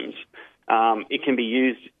homes. It can be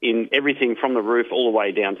used in everything from the roof all the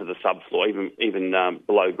way down to the subfloor, even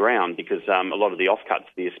below ground, because a lot of the offcuts,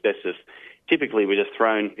 the asbestos, typically were just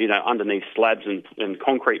thrown, underneath slabs and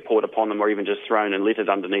concrete poured upon them, or even just thrown and littered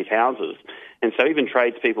underneath houses. And so even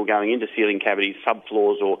tradespeople going into ceiling cavities,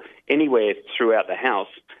 subfloors, or anywhere throughout the house,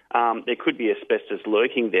 there could be asbestos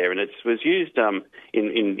lurking there. And it was used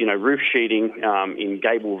in roof sheeting, in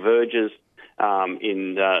gable verges,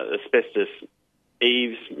 in asbestos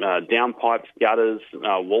eaves, downpipes, gutters,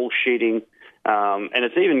 wall sheeting, and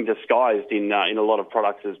it's even disguised in a lot of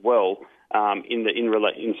products as well.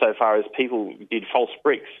 Insofar as people did false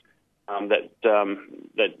bricks that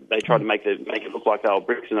they tried to make it look like they were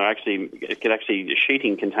bricks, and it could actually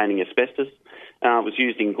sheeting containing asbestos. It was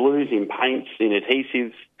used in glues, in paints, in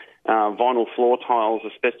adhesives, vinyl floor tiles,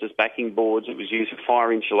 asbestos backing boards. It was used for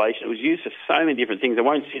fire insulation. It was used for so many different things. I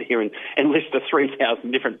won't sit here and list the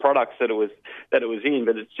 3,000 different products that it was in,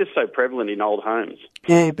 but it's just so prevalent in old homes.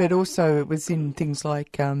 Yeah, but also it was in things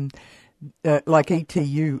like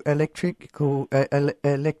ETU, electrical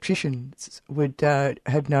electricians would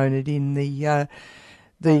have known it in the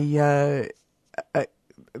as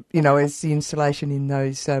the installation in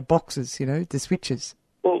those boxes, the switches.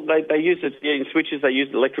 Well, they use it in switches. They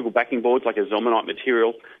use electrical backing boards like a Zomonite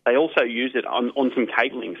material. They also use it on some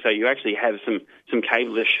cabling. So you actually have some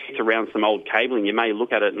cable sheets around some old cabling. You may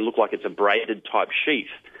look at it and look like it's a braided type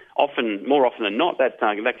sheath. More often than not, that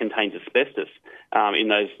contains asbestos in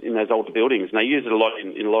those older buildings, and they use it a lot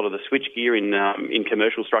in a lot of the switch gear in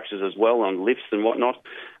commercial structures as well, on lifts and whatnot.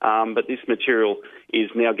 But this material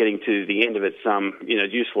is now getting to the end of its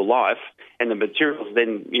useful life, and the materials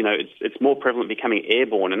then it's more prevalent becoming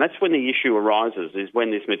airborne, and that's when the issue arises. Is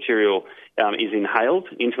when this material is inhaled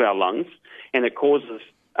into our lungs, and it causes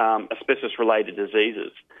asbestos-related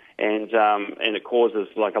diseases. And it causes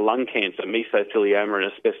like a lung cancer, mesothelioma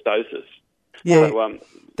and asbestosis. Yeah,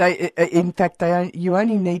 so, you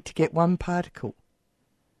only need to get one particle.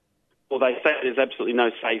 Well, they say there's absolutely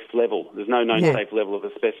no safe level. There's no known safe level of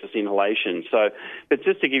asbestos inhalation. So, but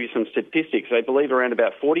just to give you some statistics, they believe around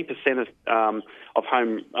about 40% of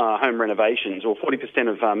home renovations, or 40%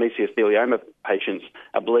 of mesothelioma patients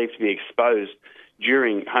are believed to be exposed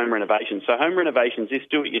during home renovations. So, home renovations, this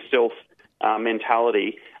do-it-yourself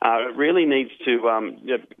mentality, really needs to,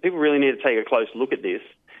 people really need to take a close look at this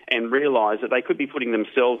and realise that they could be putting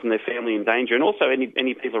themselves and their family in danger, and also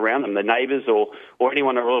any people around them, the neighbours or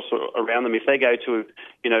anyone else around them. If they go to,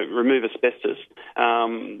 remove asbestos,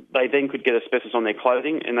 they then could get asbestos on their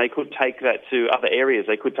clothing, and they could take that to other areas.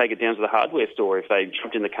 They could take it down to the hardware store if they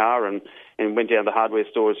jumped in the car and went down to the hardware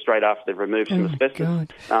store straight after they've removed some asbestos.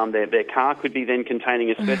 Their car could be then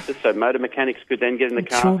containing asbestos, so motor mechanics could then get in the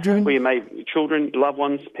car. Children, loved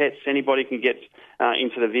ones, pets, anybody can get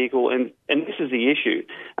into the vehicle, and this is the issue.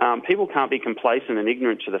 People can't be complacent and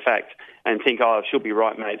ignorant to the fact and think, oh, she'll be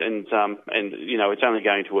right, mate, and it's only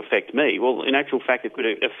going to affect me. Well, in actual fact, it could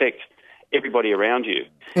affect everybody around you.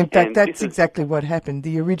 In fact, that's exactly what happened.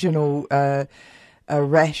 The original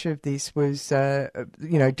rash of this was,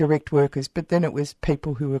 direct workers, but then it was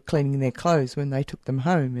people who were cleaning their clothes when they took them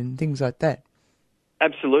home and things like that.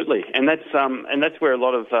 Absolutely, and that's where a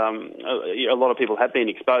lot of people have been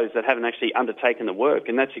exposed that haven't actually undertaken the work,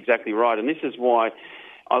 and that's exactly right. And this is why,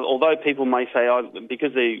 although people may say,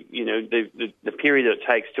 because the period it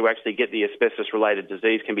takes to actually get the asbestos-related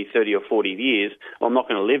disease can be 30 or 40 years, well, I'm not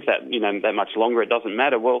going to live that much longer. It doesn't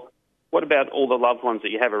matter. Well, what about all the loved ones that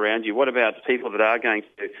you have around you? What about people that are going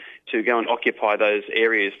to go and occupy those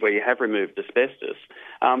areas where you have removed asbestos?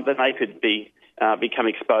 Then they could become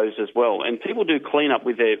exposed as well. And people do clean up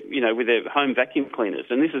with their home vacuum cleaners,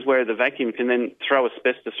 and this is where the vacuum can then throw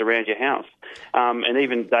asbestos around your house. And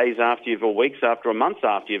even days after or weeks after or months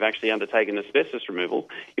after you've actually undertaken asbestos removal,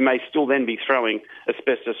 you may still then be throwing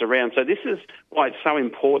asbestos around. So this is why it's so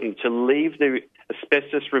important to leave the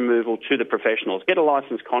asbestos removal to the professionals. Get a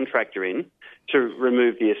licensed contractor in to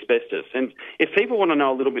remove the asbestos. And if people want to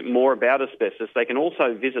know a little bit more about asbestos, they can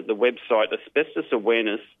also visit the website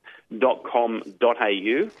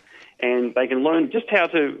asbestosawareness.com.au, and they can learn just how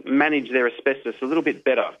to manage their asbestos a little bit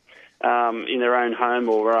better in their own home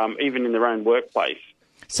or even in their own workplace.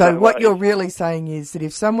 So what you're really saying is that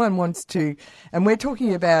if someone wants to, and we're not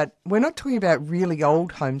talking about really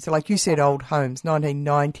old homes, like you said, old homes,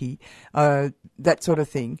 1990, that sort of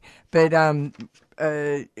thing. But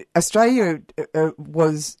Australia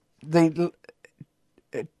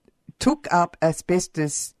took up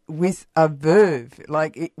asbestos with a verve.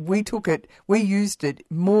 We used it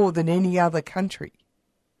more than any other country.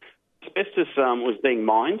 Asbestos was being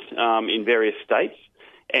mined in various states.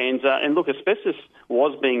 And look, asbestos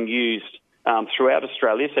was being used throughout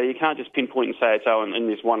Australia, so you can't just pinpoint and say it's in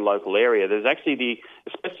this one local area. There's actually the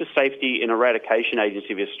Asbestos Safety and Eradication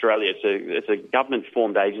Agency of Australia. It's a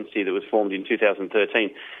government-formed agency that was formed in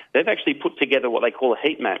 2013. They've actually put together what they call a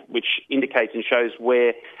heat map, which indicates and shows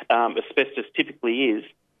where asbestos typically is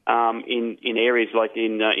in areas like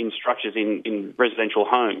in structures in residential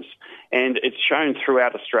homes, and it's shown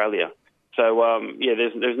throughout Australia. So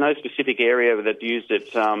there's no specific area that used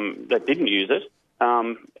it that didn't use it.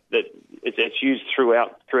 that it's used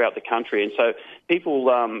throughout the country. And so people,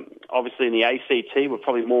 obviously in the ACT, were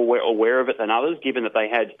probably more aware of it than others, given that they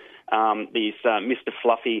had these Mr.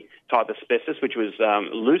 Fluffy type asbestos, which was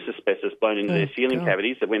loose asbestos blown into their ceiling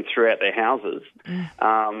cavities that went throughout their houses,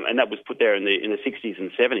 and that was put there in the 60s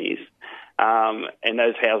and 70s. And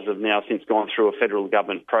those houses have now since gone through a federal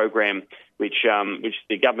government program, which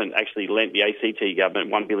the government actually lent the ACT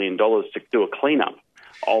government $1 billion to do a clean-up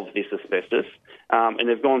of this asbestos. And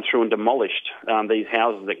they've gone through and demolished these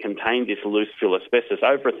houses that contained this loose fill asbestos.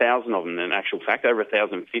 Over 1,000 of them, in actual fact, over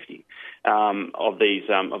 1,050 of these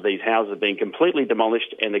houses have been completely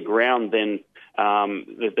demolished, and the ground then,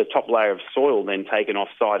 the top layer of soil then taken off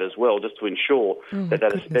site as well, just to ensure that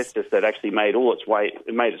asbestos that actually made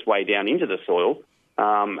its way down into the soil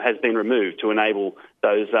has been removed to enable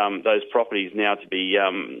those properties now to be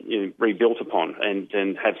rebuilt upon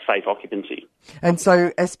and have safe occupancy. And so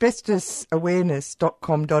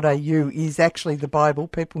asbestosawareness.com.au is actually the Bible.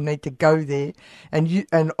 People need to go there, and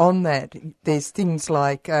on that there's things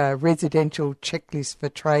like residential checklists for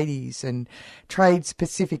tradies and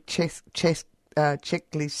trade-specific checklists,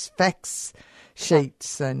 facts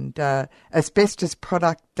sheets, and asbestos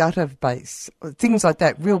product database, things like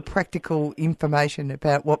that, real practical information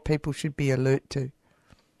about what people should be alert to.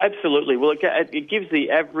 Absolutely. Well, it gives the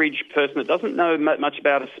average person that doesn't know much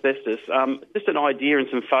about asbestos just an idea and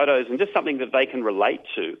some photos and just something that they can relate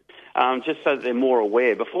to, just so that they're more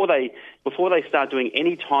aware. Before they start doing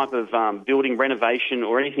any type of building renovation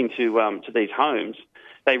or anything to these homes,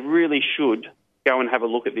 they really should go and have a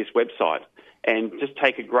look at this website and just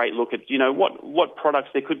take a great look at, what products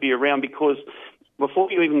there could be around, because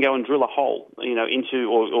before you even go and drill a hole, into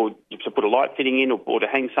or to put a light fitting in or to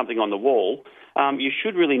hang something on the wall, you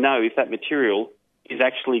should really know if that material is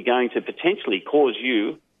actually going to potentially cause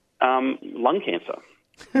you lung cancer.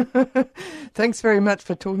 Thanks very much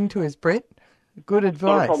for talking to us, Brett. Good advice.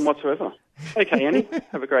 Not a problem whatsoever. Okay, Annie,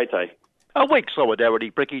 have a great day. A weak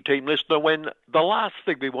Solidarity Bricky team listener when the last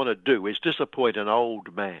thing we want to do is disappoint an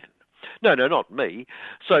old man. No, not me.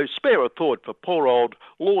 So spare a thought for poor old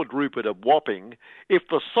Lord Rupert of Wapping if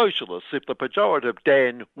the pejorative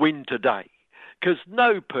Dan, win today. Because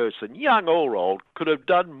no person, young or old, could have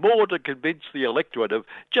done more to convince the electorate of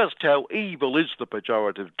just how evil is the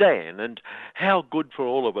pejorative Dan and how good for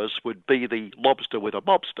all of us would be the lobster with a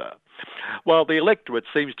mobster. While the electorate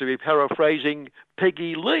seems to be paraphrasing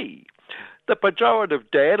Peggy Lee. The pejorative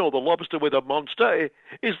Dan or the lobster with a monster,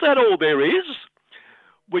 is that all there is?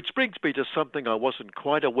 Which brings me to something I wasn't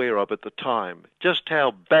quite aware of at the time, just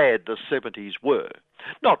how bad the 70s were.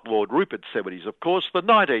 Not Lord Rupert's 70s, of course, the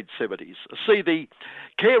 1970s. See, the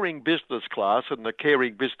caring business class and the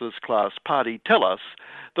caring business class party tell us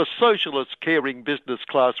the Socialist Caring Business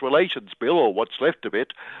Class Relations Bill, or what's left of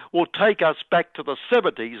it, will take us back to the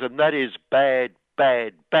 70s, and that is bad,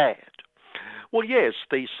 bad, bad. Well, yes,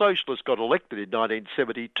 the Socialists got elected in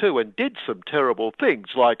 1972 and did some terrible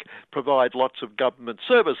things, like provide lots of government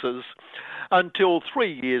services, until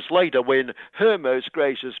 3 years later when Her Most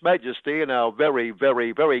Gracious Majesty and our very,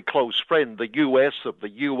 very, very close friend, the US of the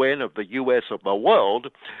UN of the US of the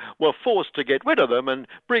world, were forced to get rid of them and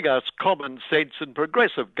bring us common sense and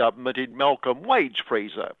progressive government in Malcolm Wage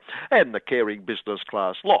Freezer and the caring business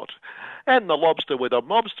class lot. And the lobster with a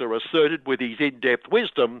mobster asserted with his in-depth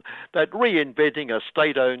wisdom that reinventing a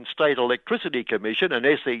state-owned State Electricity Commission, an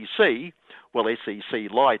SEC, well,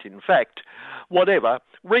 SEC Light in fact, whatever,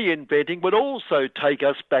 reinventing would also take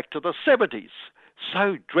us back to the 70s.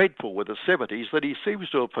 So dreadful were the 70s that he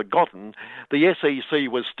seems to have forgotten the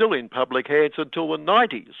SEC was still in public hands until the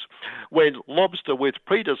 90s, when lobster with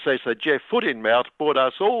predecessor Jeff Foot-in-Mouth brought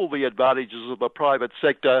us all the advantages of the private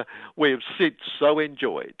sector we've since so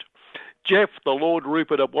enjoyed. Jeff, the Lord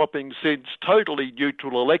Rupert of Wapping since totally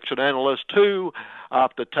neutral election analyst who,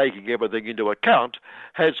 after taking everything into account,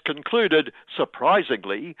 has concluded,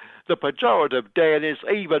 surprisingly, the pejorative Dan is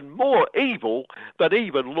even more evil than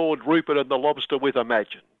even Lord Rupert and the lobster with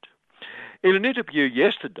imagined. In an interview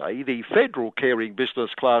yesterday, the Federal Caring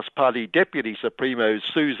Business Class Party Deputy Supremos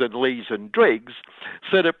Susan Leeson-Driggs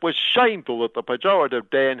said it was shameful that the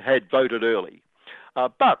pejorative Dan had voted early.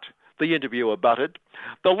 But the interviewer butted,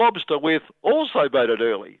 the lobster with also voted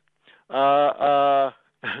early. No,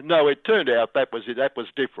 it turned out that was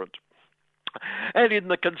different. And in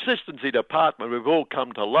the consistency department, we've all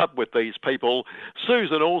come to love with these people.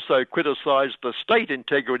 Susan also criticised the State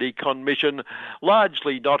Integrity Commission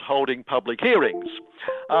largely not holding public hearings.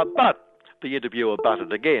 But, the interviewer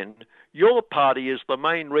butted again, your party is the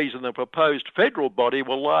main reason the proposed federal body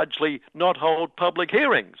will largely not hold public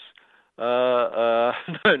hearings. No,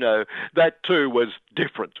 that too was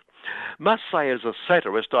different. Must say, as a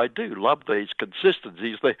satirist, I do love these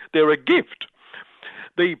consistencies. They're a gift.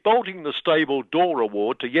 The Bolting the Stable Door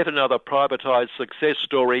Award to yet another privatised success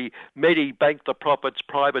story, Medibank the Profits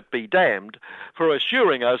Private Be Damned, for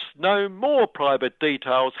assuring us no more private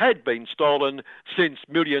details had been stolen since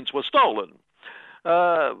millions were stolen.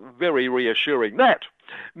 Very reassuring that.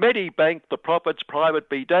 Medibank the Profits Private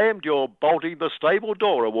Be Damned, your Bolting the Stable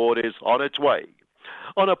Door Award is on its way.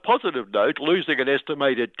 On a positive note, losing an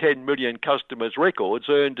estimated 10 million customers' records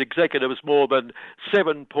earned executives more than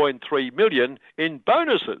 $7.3 million in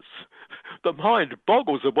bonuses. The mind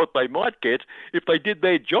boggles at what they might get if they did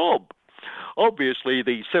their job. Obviously,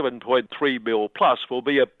 the 7.3 mil plus will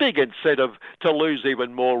be a big incentive to lose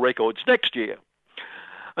even more records next year.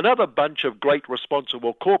 Another bunch of great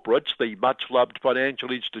responsible corporates, the much-loved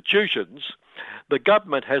financial institutions. The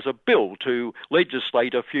government has a bill to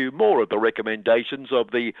legislate a few more of the recommendations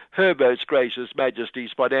of the Her Most Gracious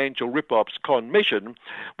Majesty's Financial Rip-Offs Commission,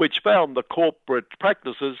 which found the corporate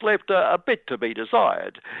practices left a bit to be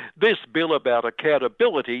desired. This bill about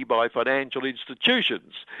accountability by financial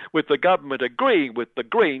institutions, with the government agreeing with the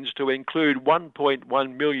Greens to include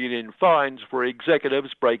 $1.1 million in fines for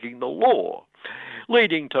executives breaking the law,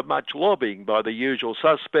 leading to much lobbying by the usual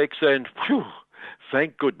suspects and,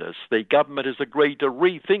 thank goodness, the government has agreed to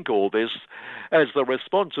rethink all this, as the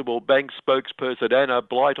responsible bank spokesperson Anna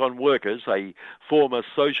Blight on Workers, a former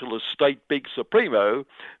socialist state big supremo,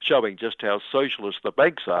 showing just how socialist the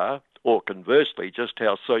banks are, or conversely, just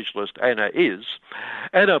how socialist Anna is,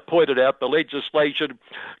 Anna pointed out the legislation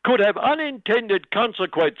could have unintended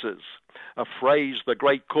consequences, a phrase the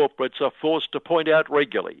great corporates are forced to point out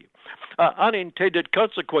regularly. Unintended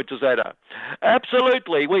consequences, Anna.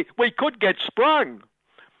 Absolutely, we could get sprung.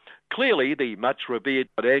 Clearly, the much-revered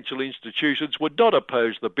financial institutions would not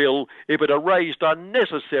oppose the bill if it erased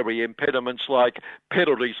unnecessary impediments like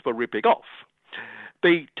penalties for ripping off.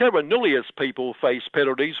 The terra nullius people face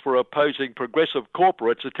penalties for opposing progressive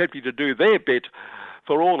corporates attempting to do their bit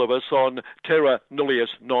for all of us on terra nullius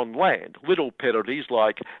non-land. Little penalties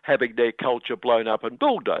like having their culture blown up and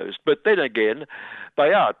bulldozed. But then again,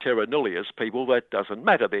 they are terra nullius people. That doesn't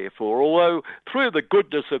matter, therefore. Although, through the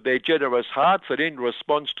goodness of their generous hearts and in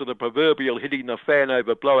response to the proverbial hitting the fan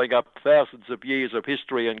over blowing up thousands of years of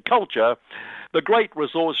history and culture, the great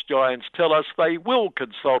resource giants tell us they will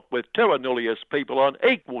consult with terra nullius people on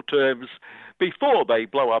equal terms before they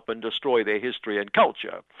blow up and destroy their history and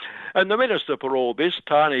culture. And the Minister for all this,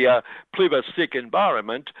 Tania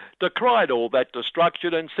Plibersek-Environment, decried all that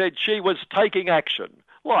destruction and said she was taking action,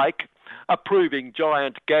 like approving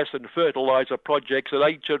giant gas and fertiliser projects at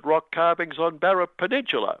ancient rock carvings on Barra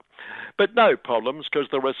Peninsula. But no problems, because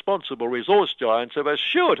the responsible resource giants have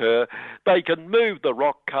assured her they can move the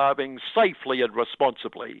rock carvings safely and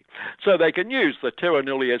responsibly, so they can use the terra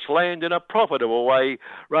nullius land in a profitable way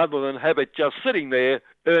rather than have it just sitting there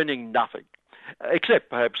earning nothing, except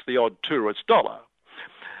perhaps the odd tourist dollar.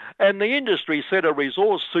 And the industry said a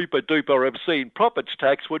resource super-duper obscene profits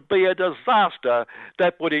tax would be a disaster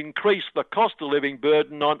that would increase the cost of living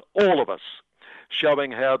burden on all of us,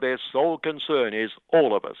 showing how their sole concern is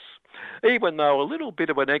all of us. Even though a little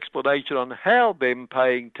bit of an explanation on how them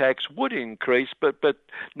paying tax would increase, but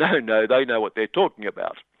no, they know what they're talking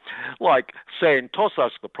about. Like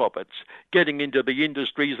Santosas the Profits, getting into the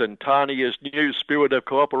industries and Tania's new spirit of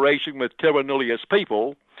cooperation with terra nullius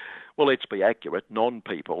people, well, let's be accurate,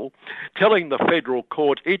 non-people, telling the federal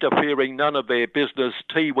court interfering none of their business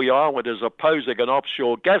Tiwi Islanders opposing an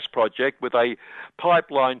offshore gas project with a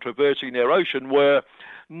pipeline traversing their ocean were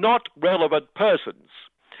not relevant persons.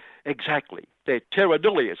 Exactly. They're terra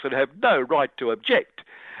nullius and have no right to object,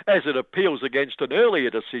 as it appeals against an earlier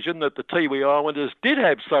decision that the Tiwi Islanders did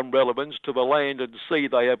have some relevance to the land and sea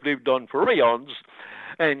they have lived on for eons,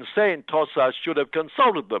 and Santosas should have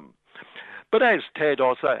consulted them. But as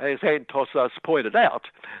Santosas pointed out,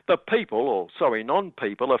 the people,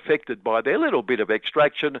 non-people, affected by their little bit of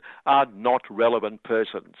extraction are not relevant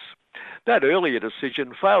persons. That earlier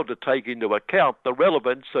decision failed to take into account the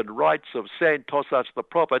relevance and rights of Santosas the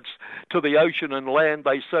Profits to the ocean and land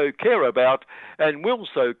they so care about and will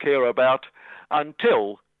so care about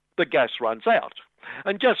until the gas runs out.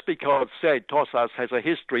 And just because Santosas has a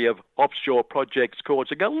history of offshore projects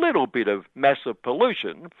causing a little bit of massive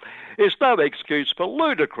pollution is no excuse for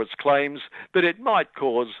ludicrous claims that it might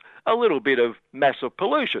cause a little bit of massive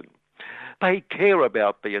pollution. They care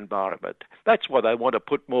about the environment. That's why they want to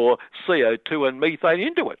put more CO2 and methane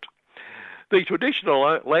into it. The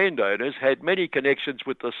traditional landowners had many connections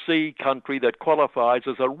with the sea country that qualifies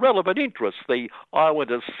as a relevant interest, the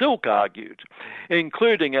Islanders Silk argued,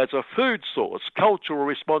 including as a food source, cultural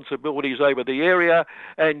responsibilities over the area,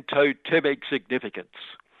 and totemic significance.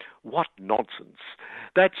 What nonsense.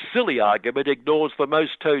 That silly argument ignores the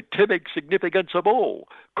most totemic significance of all,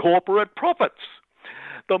 corporate profits.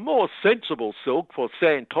 The more sensible Silk for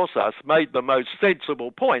Santosas made the most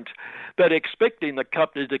sensible point that expecting the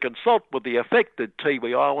company to consult with the affected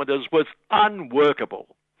Tiwi Islanders was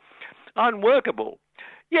unworkable. Unworkable?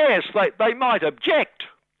 Yes, they might object.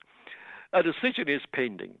 A decision is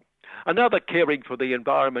pending. Another caring for the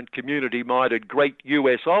environment community-minded great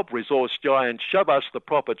US resource giant Shove Us the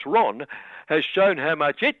Profits Ron has shown how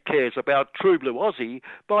much it cares about True Blue Aussie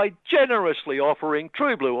by generously offering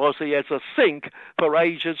True Blue Aussie as a sink for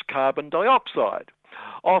Asia's carbon dioxide,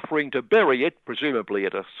 offering to bury it, presumably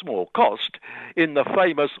at a small cost, in the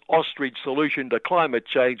famous ostrich solution to climate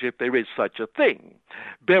change if there is such a thing.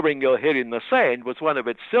 Burying your head in the sand was one of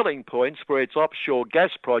its selling points for its offshore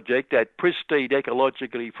gas project at pristine,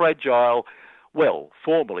 ecologically fragile, well,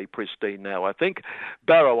 formerly pristine now, I think,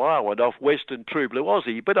 Barrow Island off western True Blue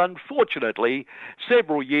Aussie, but unfortunately,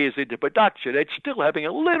 several years into production, it's still having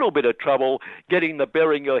a little bit of trouble getting the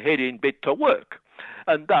burying your head in bit to work.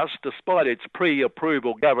 And thus, despite its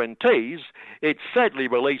pre-approval guarantees, it's sadly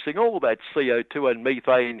releasing all that CO2 and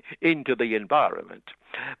methane into the environment,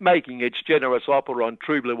 making its generous offer on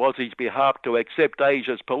True Blue Aussie's behalf to accept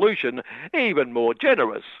Asia's pollution even more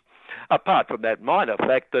generous, apart from that minor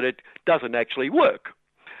fact that it doesn't actually work.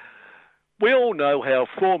 We all know how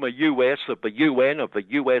former US of the UN, of the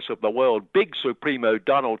US of the world, Big Supremo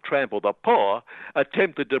Donald Trump of the Paw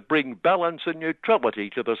attempted to bring balance and neutrality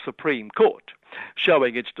to the Supreme Court,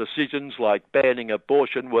 showing its decisions like banning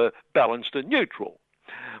abortion were balanced and neutral.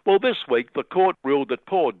 Well, this week the court ruled that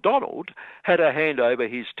poor Donald had to hand over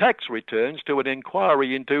his tax returns to an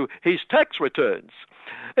inquiry into his tax returns,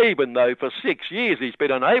 even though for 6 years he's been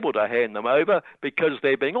unable to hand them over because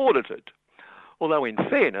they're being audited. Although, in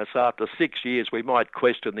fairness, after 6 years we might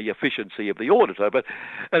question the efficiency of the auditor,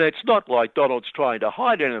 and it's not like Donald's trying to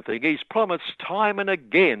hide anything. He's promised time and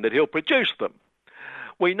again that he'll produce them.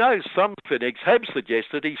 We know some cynics have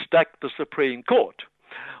suggested he stacked the Supreme Court.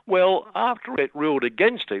 Well, after it ruled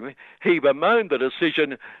against him, he bemoaned the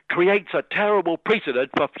decision creates a terrible precedent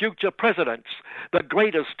for future presidents, the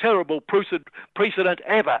greatest terrible precedent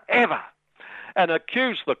ever, and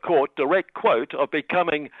accused the court, direct quote, of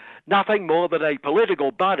becoming nothing more than a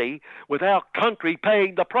political body with our country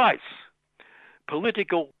paying the price.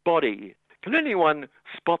 Political body. Can anyone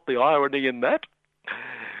spot the irony in that?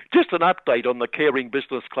 Just an update on the Caring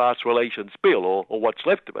Business Class Relations Bill, or what's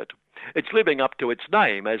left of it. It's living up to its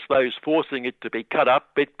name, as those forcing it to be cut up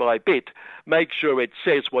bit by bit make sure it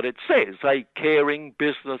says what it says, a Caring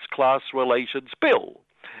Business Class Relations Bill.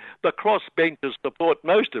 The crossbenchers support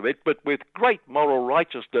most of it, but with great moral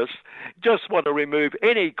righteousness, just want to remove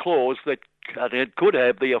any clause that it could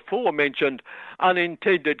have the aforementioned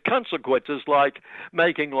unintended consequences, like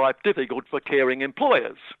making life difficult for caring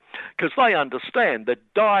employers, because they understand the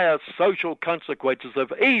dire social consequences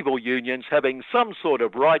of evil unions having some sort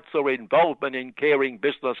of rights or involvement in caring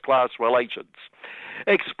business class relations,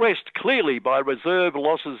 expressed clearly by Reserve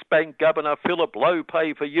Losses Bank Governor Philip Lowe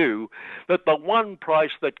Pay for You, that the one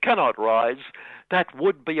price that cannot rise, that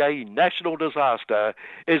would be a national disaster,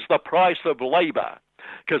 is the price of labour,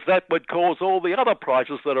 because that would cause all the other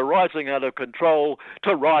prices that are rising out of control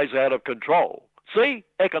to rise out of control. See?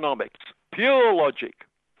 Economics. Pure logic.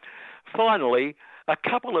 Finally, a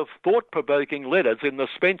couple of thought-provoking letters in the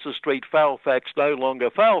Spencer Street Fairfax, no longer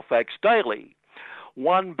Fairfax Daily.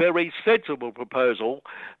 One very sensible proposal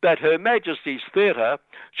that Her Majesty's Theatre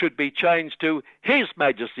should be changed to His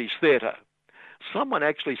Majesty's Theatre. Someone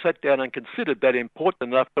actually sat down and considered that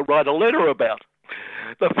important enough to write a letter about.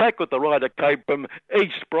 The fact that the writer came from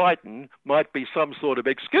East Brighton might be some sort of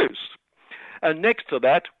excuse. And next to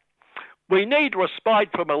that, we need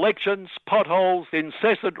respite from elections, potholes,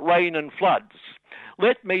 incessant rain and floods.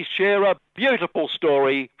 Let me share a beautiful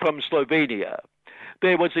story from Slovenia.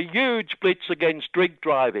 There was a huge blitz against drink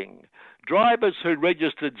driving. Drivers who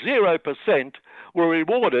registered 0% were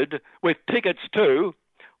rewarded with tickets to,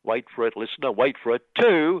 wait for it, listener, wait for it,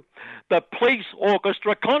 to the police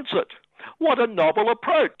orchestra concert. What a novel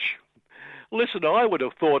approach. Listener, I would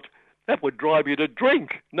have thought that would drive you to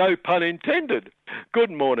drink. No pun intended.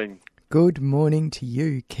 Good morning. Good morning to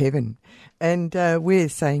you, Kevin. And we're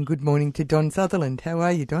saying good morning to Don Sutherland. How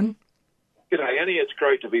are you, Don? G'day, Annie. It's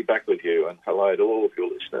great to be back with you, and hello to all of your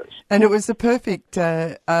listeners. And it was the perfect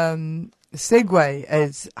segue,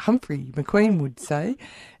 as Humphrey McQueen would say,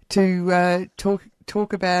 to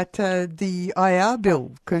talk about the IR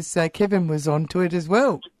bill, because Kevin was onto it as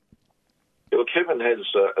well. Well, Kevin has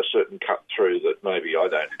a certain cut through that maybe I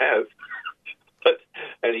don't have,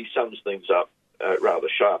 and he sums things up rather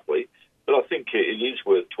sharply. But I think it is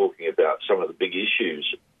worth talking about some of the big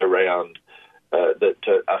issues around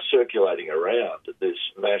that are circulating around this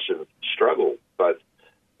massive struggle, both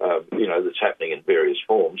that's happening in various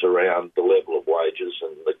forms around the level of wages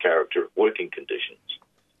and the character of working conditions.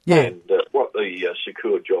 Yeah. And what the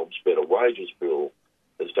Secure Jobs, Better Wages bill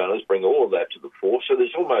has done is bring all of that to the fore. So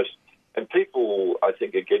there's almost, and people, I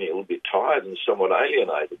think, are getting a little bit tired and somewhat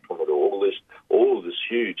alienated from it all of this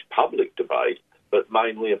huge public debate, but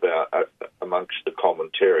mainly about amongst the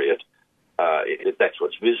commentariat. That's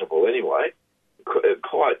what's visible anyway.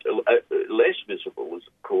 Quite less visible is,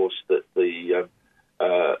 of course, that the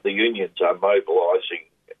unions are mobilising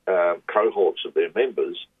cohorts of their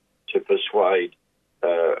members to persuade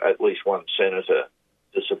at least one senator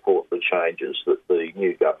to support the changes that the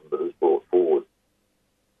new government has brought forward.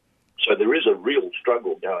 So there is a real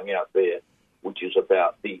struggle going out there, which is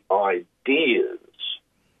about the ideas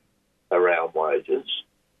around wages,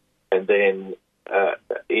 and then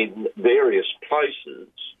in various places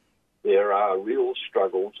there are real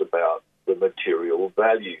struggles about the material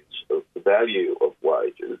values of the value of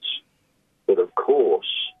wages, but of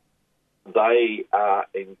course they are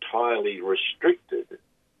entirely restricted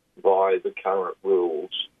by the current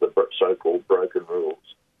rules, the so-called broken rules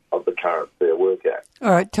of the current Fair Work Act.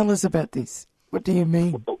 All right, tell us about this. What do you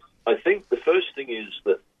mean? Well, I think the first thing is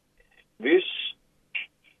that this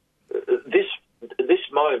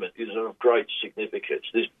moment is of great significance.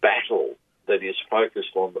 This battle that is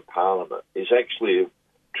focused on the Parliament is actually of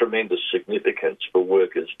tremendous significance for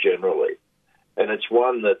workers generally. And it's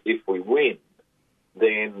one that if we win,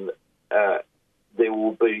 then there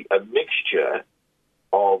will be a mixture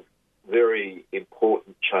of very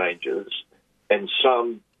important changes and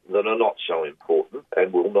some that are not so important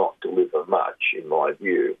and will not deliver much, in my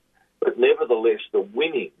view. But nevertheless, the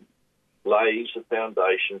winning lays a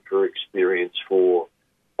foundation for experience for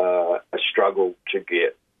a struggle to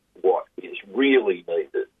get what is really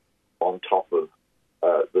needed on top of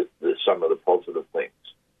some of the positive things.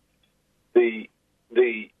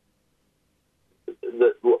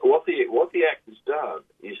 What the Act has done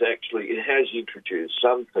is actually it has introduced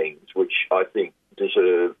some things which I think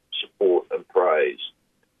deserve support and praise,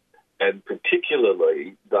 and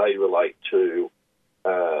particularly they relate to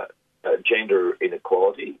gender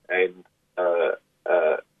inequality and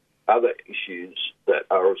other issues that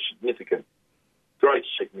are of great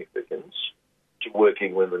significance to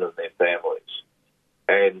working women and their families.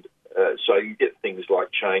 And so you get things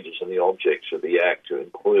like changes in the objects of the Act to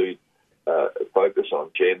include focus on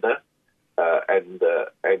gender and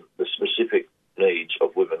the specific needs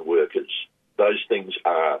of women workers. Those things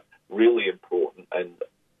are really important, and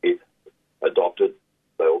if adopted,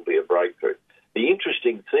 they will be a breakthrough. The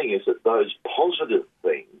interesting thing is that those positive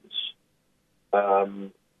things,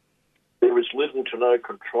 there is little to no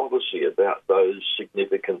controversy about those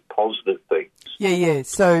significant positive things. Yeah.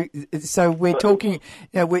 So we're talking.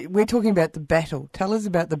 We're talking about the battle. Tell us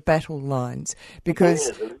about the battle lines,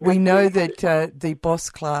 because we know that the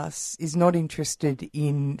boss class is not interested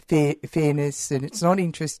in fairness, and it's not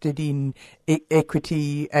interested in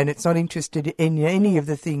equity, and it's not interested in any of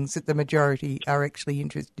the things that the majority are actually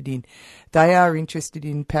interested in. They are interested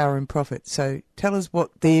in power and profit. So tell us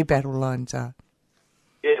what their battle lines are.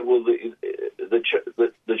 Yeah, well,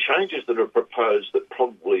 the changes that are proposed that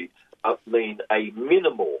probably mean a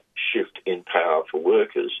minimal shift in power for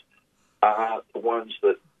workers are the ones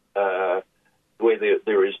that where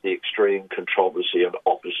there is the extreme controversy and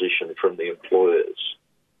opposition from the employers,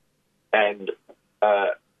 and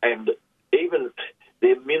even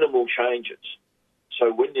they're minimal changes.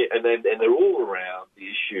 So when and they're all around the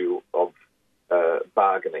issue of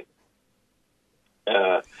bargaining.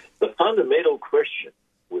 The fundamental question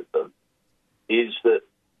with them is that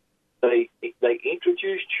they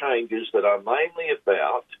introduce changes that are mainly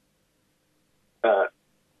about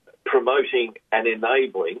promoting and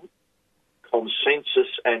enabling consensus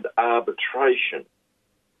and arbitration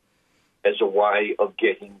as a way of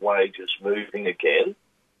getting wages moving again,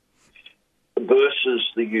 versus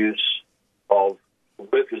the use of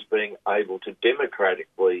workers being able to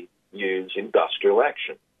democratically use industrial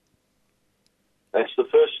action. That's the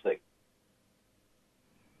first thing.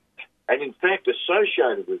 And in fact,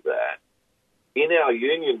 associated with that, in our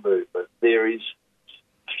union movement, there is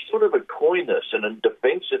sort of a coyness and a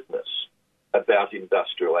defensiveness about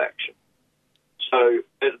industrial action. So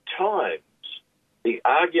at times, the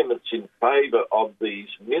arguments in favour of these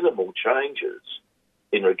minimal changes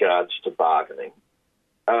in regards to bargaining,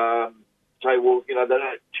 say, well, they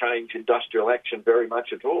don't change industrial action very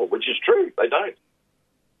much at all, which is true. They don't.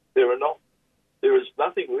 There is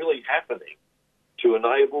nothing really happening to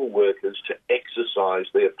enable workers to exercise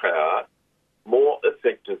their power more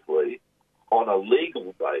effectively on a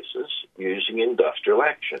legal basis using industrial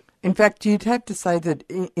action. In fact, you'd have to say that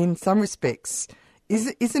in some respects,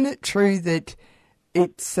 isn't it true that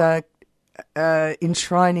it's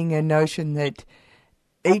enshrining a notion that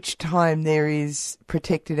each time there is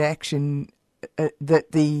protected action,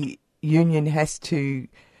 that the union has to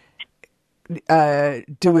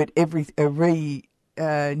do it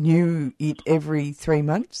renew it every 3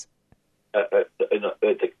 months? At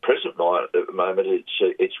the present moment,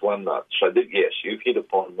 it's 1 month. So that, yes, you've hit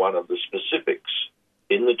upon one of the specifics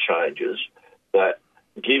in the changes that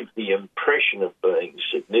give the impression of being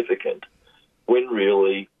significant when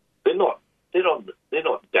really they're not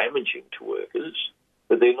damaging to workers,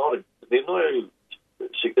 but there's no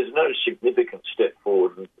significant step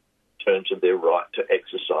forward in terms of their right to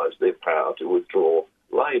exercise their power to withdraw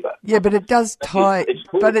labour. Yeah, but it does tie.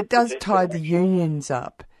 The unions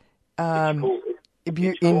up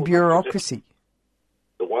in bureaucracy.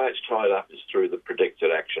 The way it's tied up is through the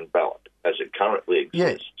protected action ballot, as it currently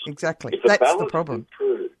exists. Yeah, exactly. That's the problem.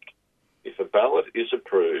 If a ballot is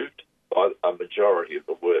approved by a majority of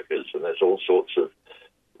the workers, and there's all sorts of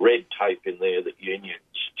red tape in there that unions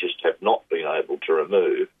just have not been able to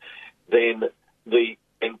remove, then the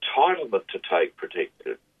entitlement to take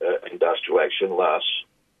protected industrial action lasts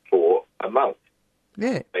for a month.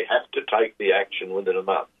 Yeah. They have to take the action within a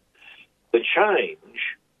month. The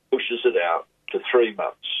change pushes it out to 3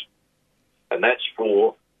 months, and that's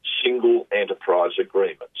for single enterprise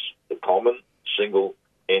agreements, the common single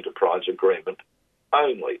enterprise agreement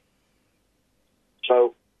only.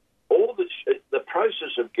 So all the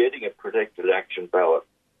process of getting a protected action ballot,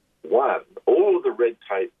 all of the red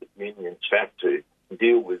tape that unions have to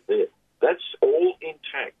deal with there, that's all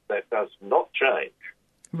intact. That does not change.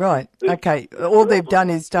 Right. Okay. All they've done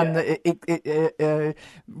is moved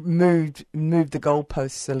the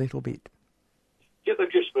goalposts a little bit. Yeah,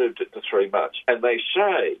 they've just moved it to 3 months, and they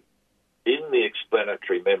say in the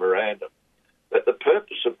explanatory memorandum that the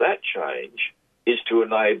purpose of that change is to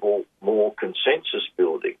enable more consensus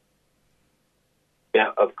building.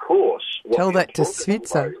 Now, of course... Tell that to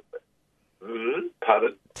Svitzer.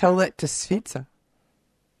 Pardon? Tell that to Svitzer.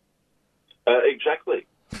 Exactly.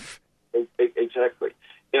 Exactly.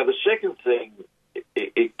 Now, the second thing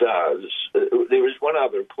it does, there is one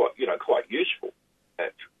other quite useful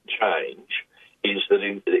change, is that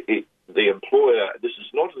the employer, this is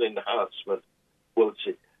not an enhancement, well,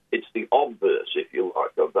 it's the obverse, if you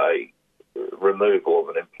like, of a removal of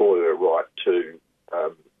an employer right to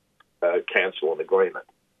cancel an agreement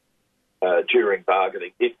during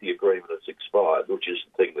bargaining if the agreement has expired, which is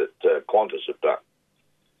the thing that Qantas have done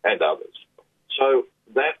and others. So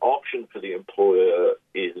that option for the employer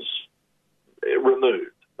is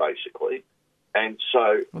removed, basically. And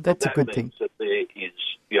so that's that a good means thing. that there is,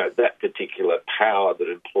 that particular power that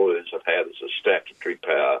employers have had as a statutory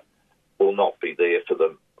power will not be there for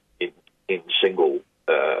them in single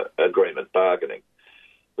agreement bargaining.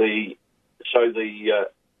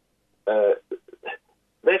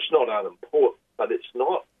 That's not unimportant, but it's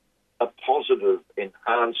not a positive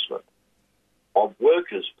enhancement of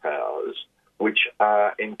workers' powers, which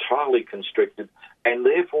are entirely constricted and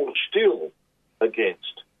therefore still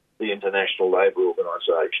against the International Labour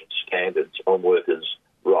Organization standards on workers'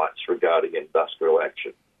 rights regarding industrial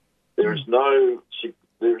action. There is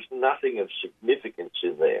nothing of significance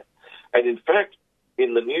in there. And in fact,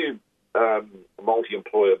 in the new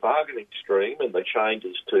multi-employer bargaining stream and the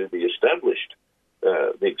changes to the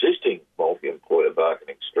existing multi-employer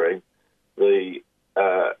bargaining stream, the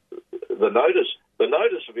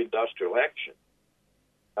notice of industrial action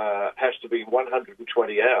has to be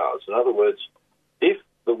 120 hours. In other words, if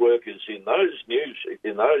the workers in those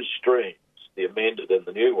streams, the amended and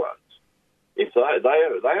the new ones, if they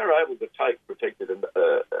are able to take protected and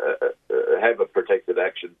have a protected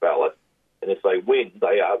action ballot, and if they win,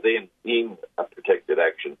 they are then in a protected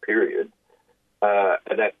action period,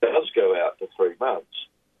 and that does go out to 3 months.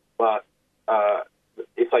 But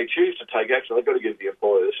if they choose to take action, they've got to give the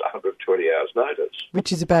employers 120 hours notice.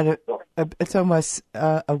 Which is about it's almost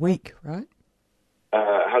a week, right?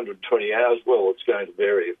 120 hours. Well, it's going to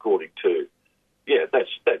vary according to. Yeah, that's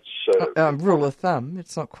rule of thumb.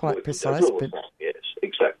 It's not quite precise, but yes,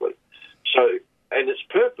 exactly. So, and its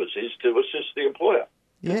purpose is to assist the employer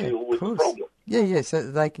to deal with the problem. Yeah, so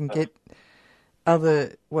that they can get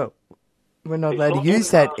other. Well, we're not allowed to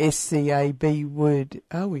use that SCAB word,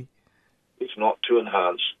 are we? It's not to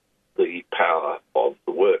enhance the power of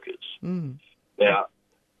the workers. Now,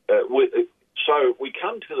 so we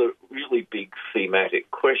come to the really big thematic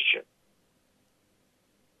question.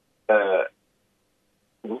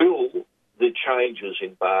 Will the changes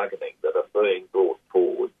in bargaining that are being brought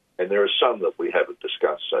forward, and there are some that we haven't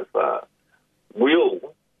discussed so far,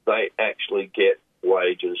 will they actually get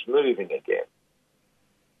wages moving again?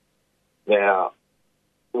 Now,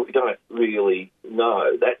 we don't really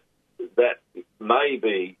know. That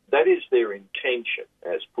is their intention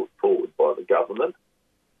as put forward by the government.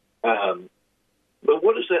 But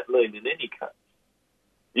what does that mean in any case?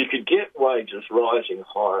 You could get wages rising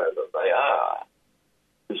higher than they are,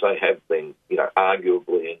 because they have been,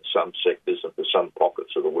 arguably in some sectors and for some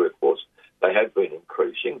pockets of the workforce, they have been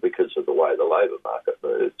increasing because of the way the labour market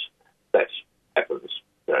moves. That happens,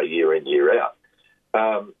 year in, year out.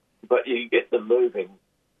 But you get them moving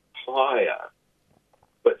higher,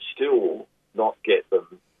 but still not get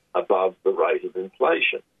them above the rate of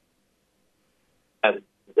inflation. And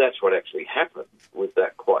that's what actually happened with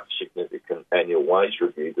that quite significant annual wage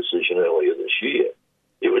review decision earlier this year.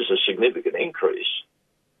 It was a significant increase,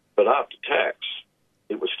 but after tax,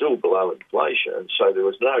 it was still below inflation, and so there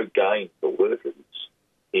was no gain for workers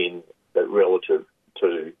in relative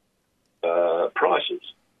to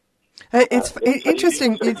prices. It's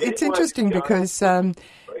interesting. It's interesting because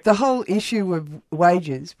the whole issue of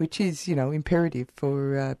wages, which is imperative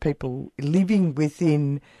for people living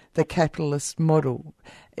within the capitalist model,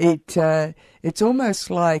 it's almost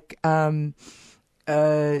like because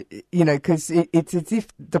it's as if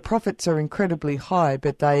the profits are incredibly high,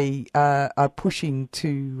 but they are pushing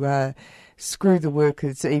to screw the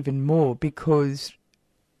workers even more because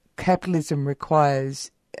capitalism requires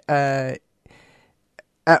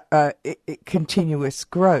continuous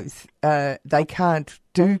growth. They can't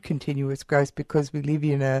do continuous growth because we live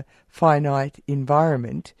in a finite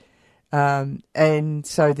environment, and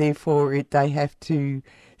so therefore they have to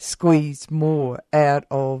squeeze more out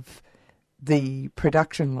of the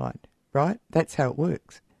production line, right? That's how it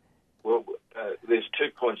works. Well, there's 2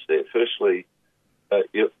 points there. Firstly,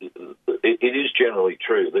 it is generally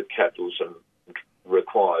true that capitalism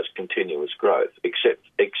requires continuous growth, except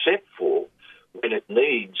for when it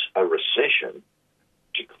needs a recession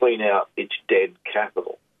to clean out its dead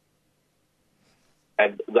capital.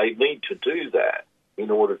 And they need to do that in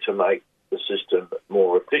order to make the system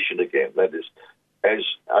more efficient again. That is, as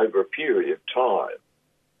over a period of time,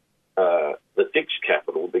 the fixed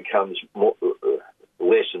capital becomes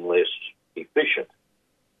less and less efficient,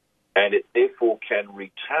 and it therefore can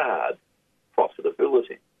retard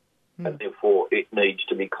profitability, and therefore it needs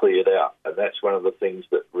to be cleared out. And that's one of the things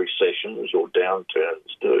that recessions or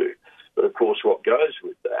downturns do. But of course, what goes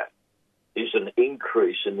with that is an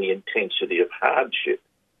increase in the intensity of hardship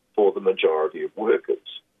for the majority of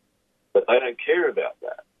workers. But they don't care about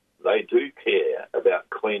that. They do care about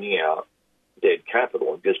cleaning out dead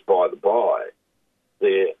capital. And just by the by,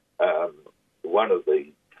 one of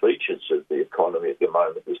the features of the economy at the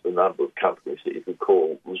moment is the number of companies that you could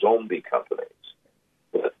call zombie companies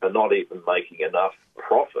that are not even making enough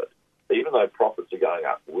profit. Even though profits are going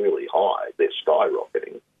up really high, they're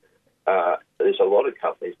skyrocketing. There's a lot of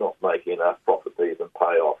companies not making enough profit to even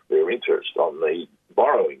pay off their interest on the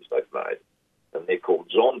borrowings they've made, and they're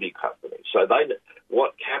called zombie companies. So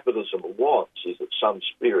what capitalism wants is at some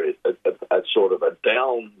period a sort of a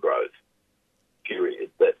downgrowth period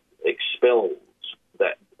that expels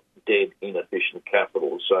that dead, inefficient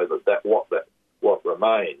capital, so that what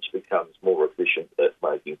remains becomes more efficient at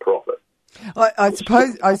making profit. I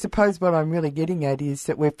suppose what I'm really getting at is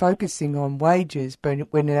that we're focusing on wages, but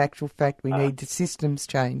when in actual fact we need the systems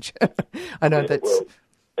change. I know that's... Well,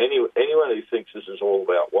 anyone who thinks this is all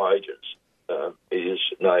about wages is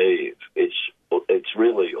naive. This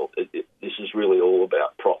is really all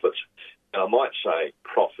about profits. And I might say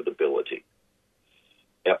profitability.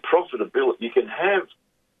 Now, profitability, you can have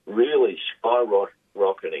really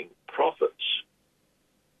skyrocketing profits,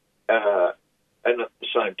 and at the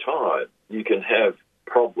same time, you can have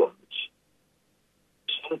problems,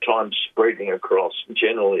 sometimes spreading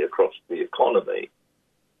generally across the economy,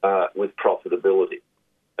 with profitability.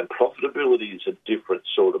 And profitability is a different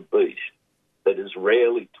sort of beast that is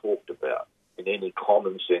rarely talked about in any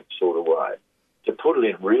common sense sort of way. To put it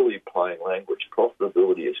in really plain language,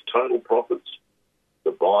 profitability is total profits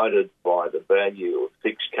divided by the value of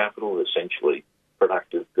fixed capital, essentially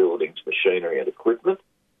productive buildings, machinery and equipment,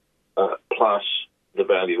 plus the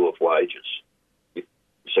value of wages.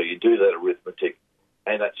 So you do that arithmetic,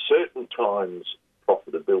 and at certain times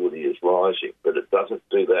profitability is rising, but it doesn't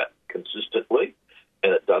do that consistently,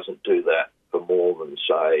 and it doesn't do that for more than,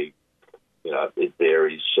 say, it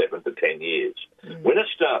varies 7 to 10 years. When it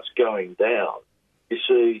starts going down, you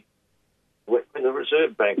see, when the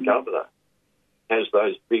Reserve Bank governor has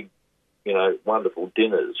those big, wonderful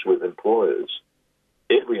dinners with employers,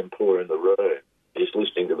 every employer in the room is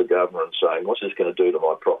listening to the governor and saying, what's this going to do to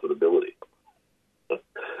my profitability?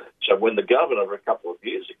 So when the governor a couple of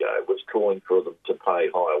years ago was calling for them to pay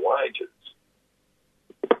higher wages,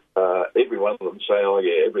 every one of them say, oh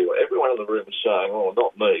yeah, everyone in the room is saying, oh,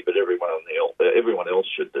 not me, but everyone else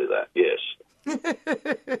should do that. Yes.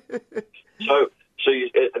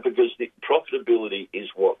 Because the profitability is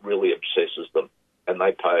what really obsesses them, and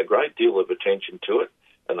they pay a great deal of attention to it,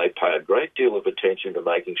 and they pay a great deal of attention to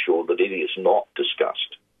making sure that it is not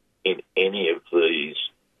discussed in any of these,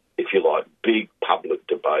 if you like, big public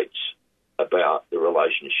debates about the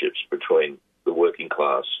relationships between the working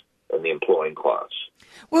class and the employing class.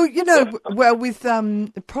 Well, with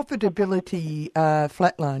profitability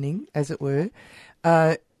flatlining, as it were,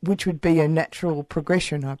 which would be a natural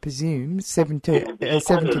progression, I presume, 7 to 10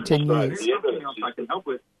 years.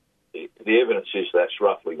 The evidence is that's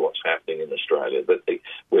roughly what's happening in Australia, that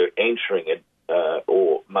we're entering it,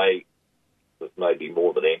 or maybe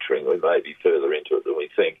more than entering, we may be further into it than we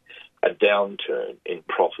think, a downturn in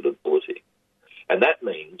profitability. And that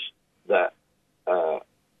means that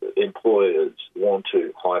employers want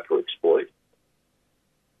to hyper-exploit,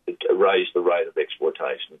 raise the rate of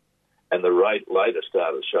exploitation, and the latest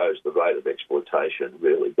data shows the rate of exploitation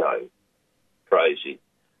really going crazy,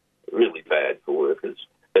 really bad for workers,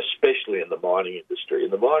 especially in the mining industry.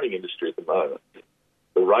 In the mining industry at the moment,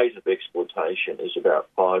 the rate of exploitation is about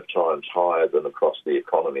 5 times higher than across the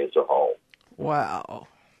economy as a whole. Wow.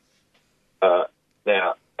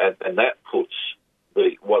 Now, and that puts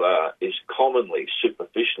what is commonly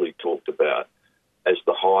superficially talked about as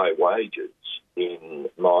the high wages in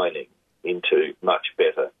mining into much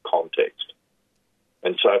better context.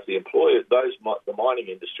 And so if the employer, the mining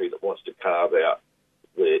industry that wants to carve out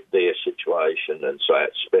their situation and say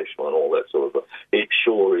it's special and all that sort of thing, it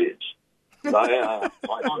sure is. They are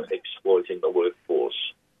exploiting the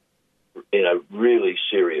workforce in a really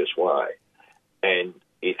serious way, and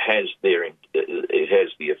it has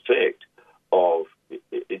the effect of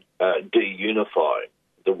deunifying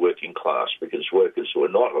the working class, because workers who are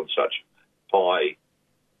not on such high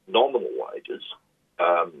nominal wages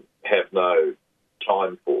have no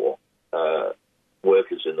time for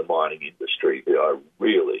workers in the mining industry who are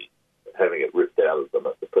really having it ripped out of them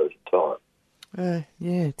at the present time.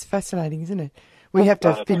 Yeah, it's fascinating, isn't it? We have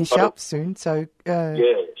to finish up soon, so...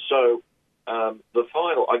 So the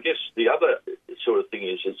final, I guess the other sort of thing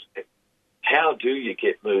is how do you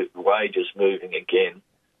get wages moving again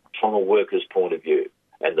from a worker's point of view?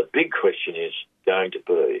 And the big question is going to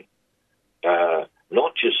be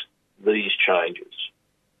not just these changes,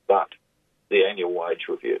 but the annual wage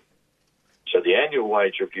review. So the annual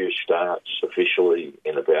wage review starts officially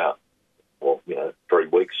in about, 3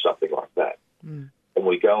 weeks, something like that. And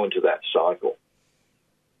we go into that cycle.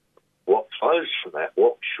 What flows from that?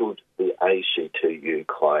 What should the ACTU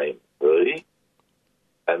claim be?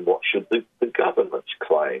 And what should the government's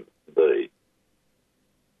claim be?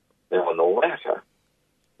 Now, on the latter,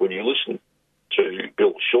 when you listen to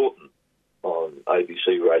Bill Shorten on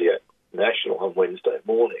ABC Radio National on Wednesday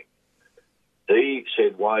morning, he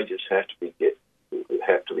said wages have to be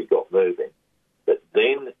got moving. But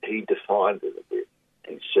then he defined it a bit.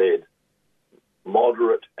 He said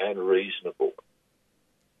moderate and reasonable.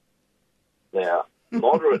 Now,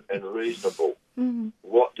 moderate and reasonable,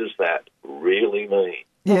 what does that really mean?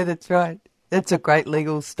 Yeah, that's right. That's a great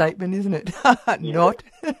legal statement, isn't it? Not.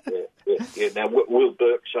 Yeah. Now, Will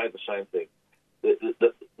Burke say the same thing.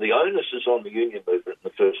 The onus is on the union movement in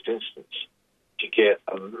the first instance to get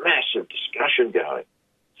a massive discussion going.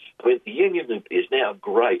 I mean, the union movement is now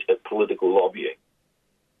great at political lobbying,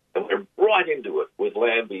 and we're right into it with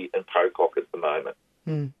Lambie and Pocock at the moment.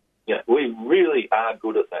 We really are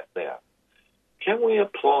good at that now. Can we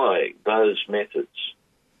apply those methods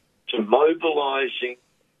to mobilising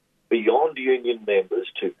beyond union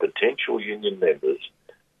members to potential union members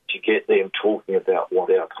to get them talking about what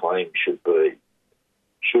our claim should be?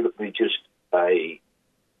 Should it be just a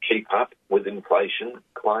keep up with inflation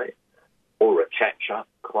claim or a catch-up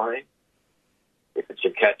claim? If it's a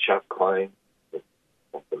catch-up claim, it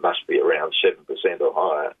must be around 7% or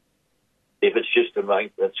higher. If it's just a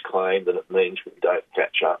maintenance claim, then it means we don't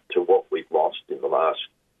catch up to what we've lost in the last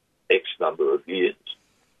X number of years.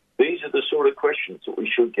 These are the sort of questions that we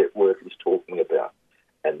should get workers talking about.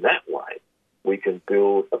 And that way, we can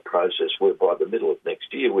build a process where by the middle of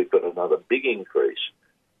next year, we've got another big increase,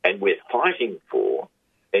 and we're fighting for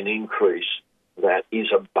an increase that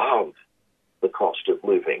is above cost of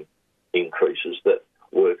living increases that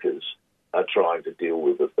workers are trying to deal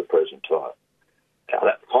with at the present time. Now,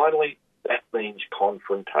 that means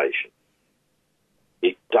confrontation.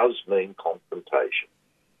 It does mean confrontation.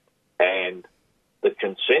 And the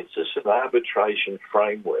consensus and arbitration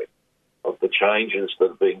framework of the changes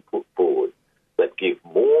that are being put forward that give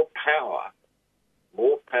more power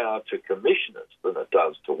to commissioners than it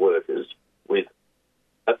does to workers, with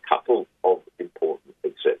a couple of important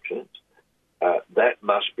exceptions, that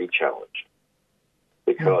must be challenged,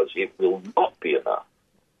 because it will not be enough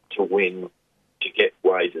to get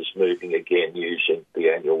wages moving again using the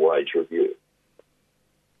annual wage review.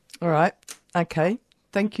 All right. Okay.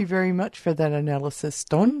 Thank you very much for that analysis,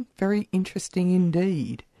 Don. Very interesting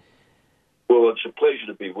indeed. Well, it's a pleasure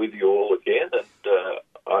to be with you all again, and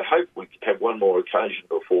I hope we have one more occasion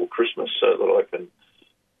before Christmas so that I can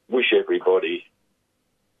wish everybody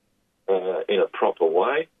in a proper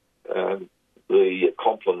way the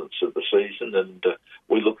compliments of the season, and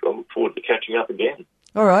we look forward to catching up again.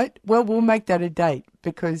 All right. Well, we'll make that a date,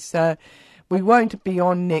 because we won't be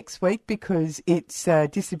on next week because it's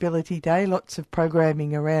Disability Day, lots of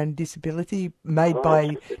programming around disability made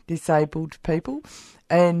by disabled people,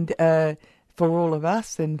 and for all of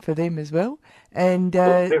us and for them as well. And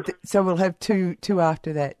so we'll have two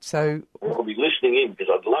after that. So I'll be listening in, because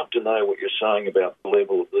I'd love to know what you're saying about the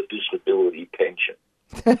level of the disability pension.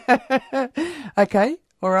 Okay.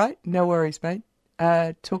 All right. No worries, mate.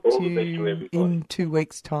 Talk to you in 2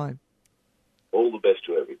 weeks' time. All the best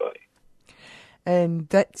to everybody. And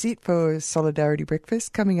that's it for Solidarity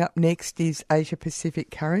Breakfast. Coming up next is Asia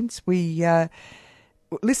Pacific Currents. We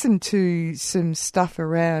listened to some stuff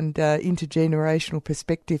around intergenerational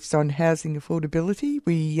perspectives on housing affordability.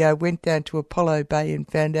 We went down to Apollo Bay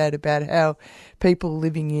and found out about how people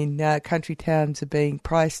living in country towns are being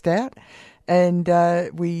priced out. And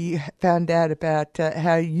we found out about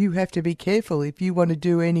how you have to be careful if you want to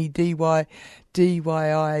do any DIY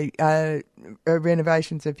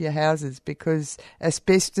renovations of your houses, because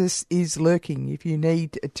asbestos is lurking. If you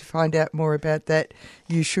need to find out more about that,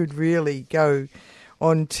 you should really go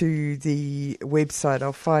onto the website.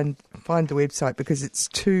 I'll find the website, because it's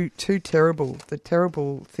too terrible. The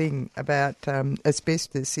terrible thing about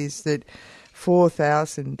asbestos is that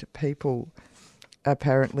 4,000 people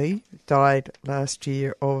apparently died last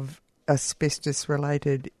year of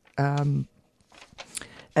asbestos-related, and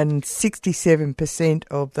 67%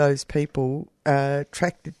 of those people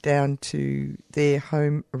tracked it down to their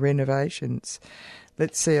home renovations.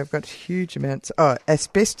 Let's see, I've got huge amounts.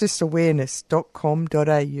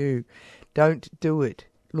 Asbestosawareness.com.au. Don't do it.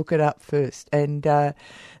 Look it up first. And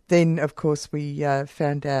then, of course, we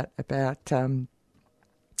found out about... we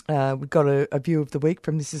got a view of the week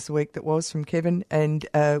from This Is the Week That Was from Kevin, and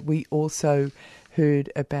we also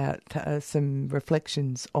heard about some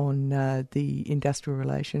reflections on the industrial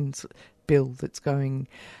relations bill that's going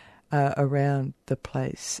around the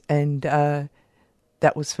place. And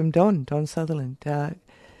that was from Don Sutherland.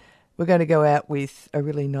 We're going to go out with a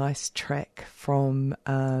really nice track from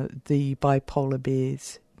the Bipolar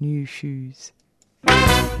Bears, New Shoes.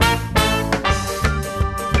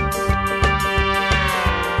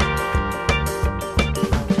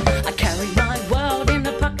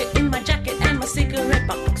 Cigarette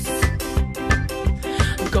box.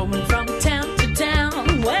 I'm going from town to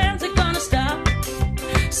town. When's it gonna stop?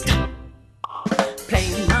 Stop.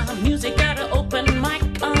 Playing my music at an open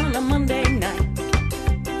mic on a Monday night.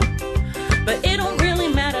 But it don't really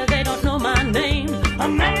matter, they don't know my name. I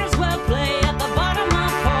may as well play at the bottom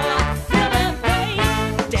of Port Phillip Bay.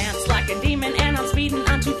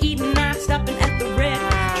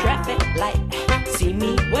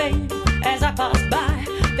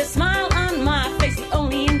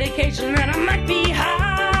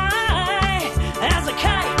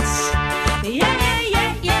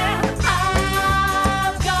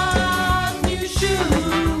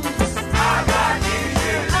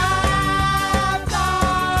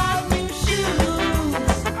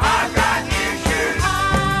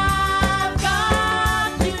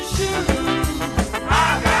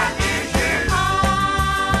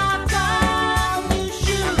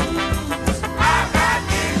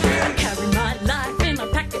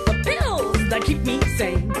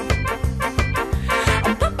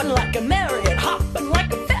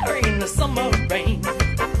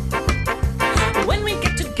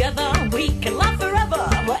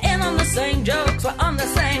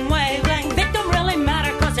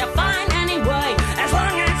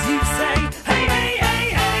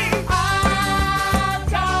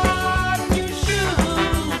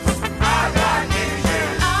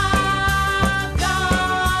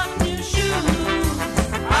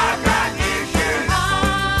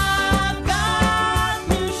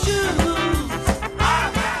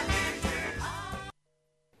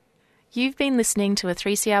 You've been listening to a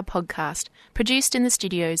 3CR podcast produced in the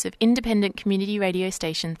studios of independent community radio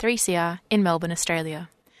station 3CR in Melbourne, Australia.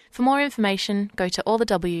 For more information, go to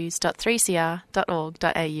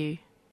allthews.3cr.org.au.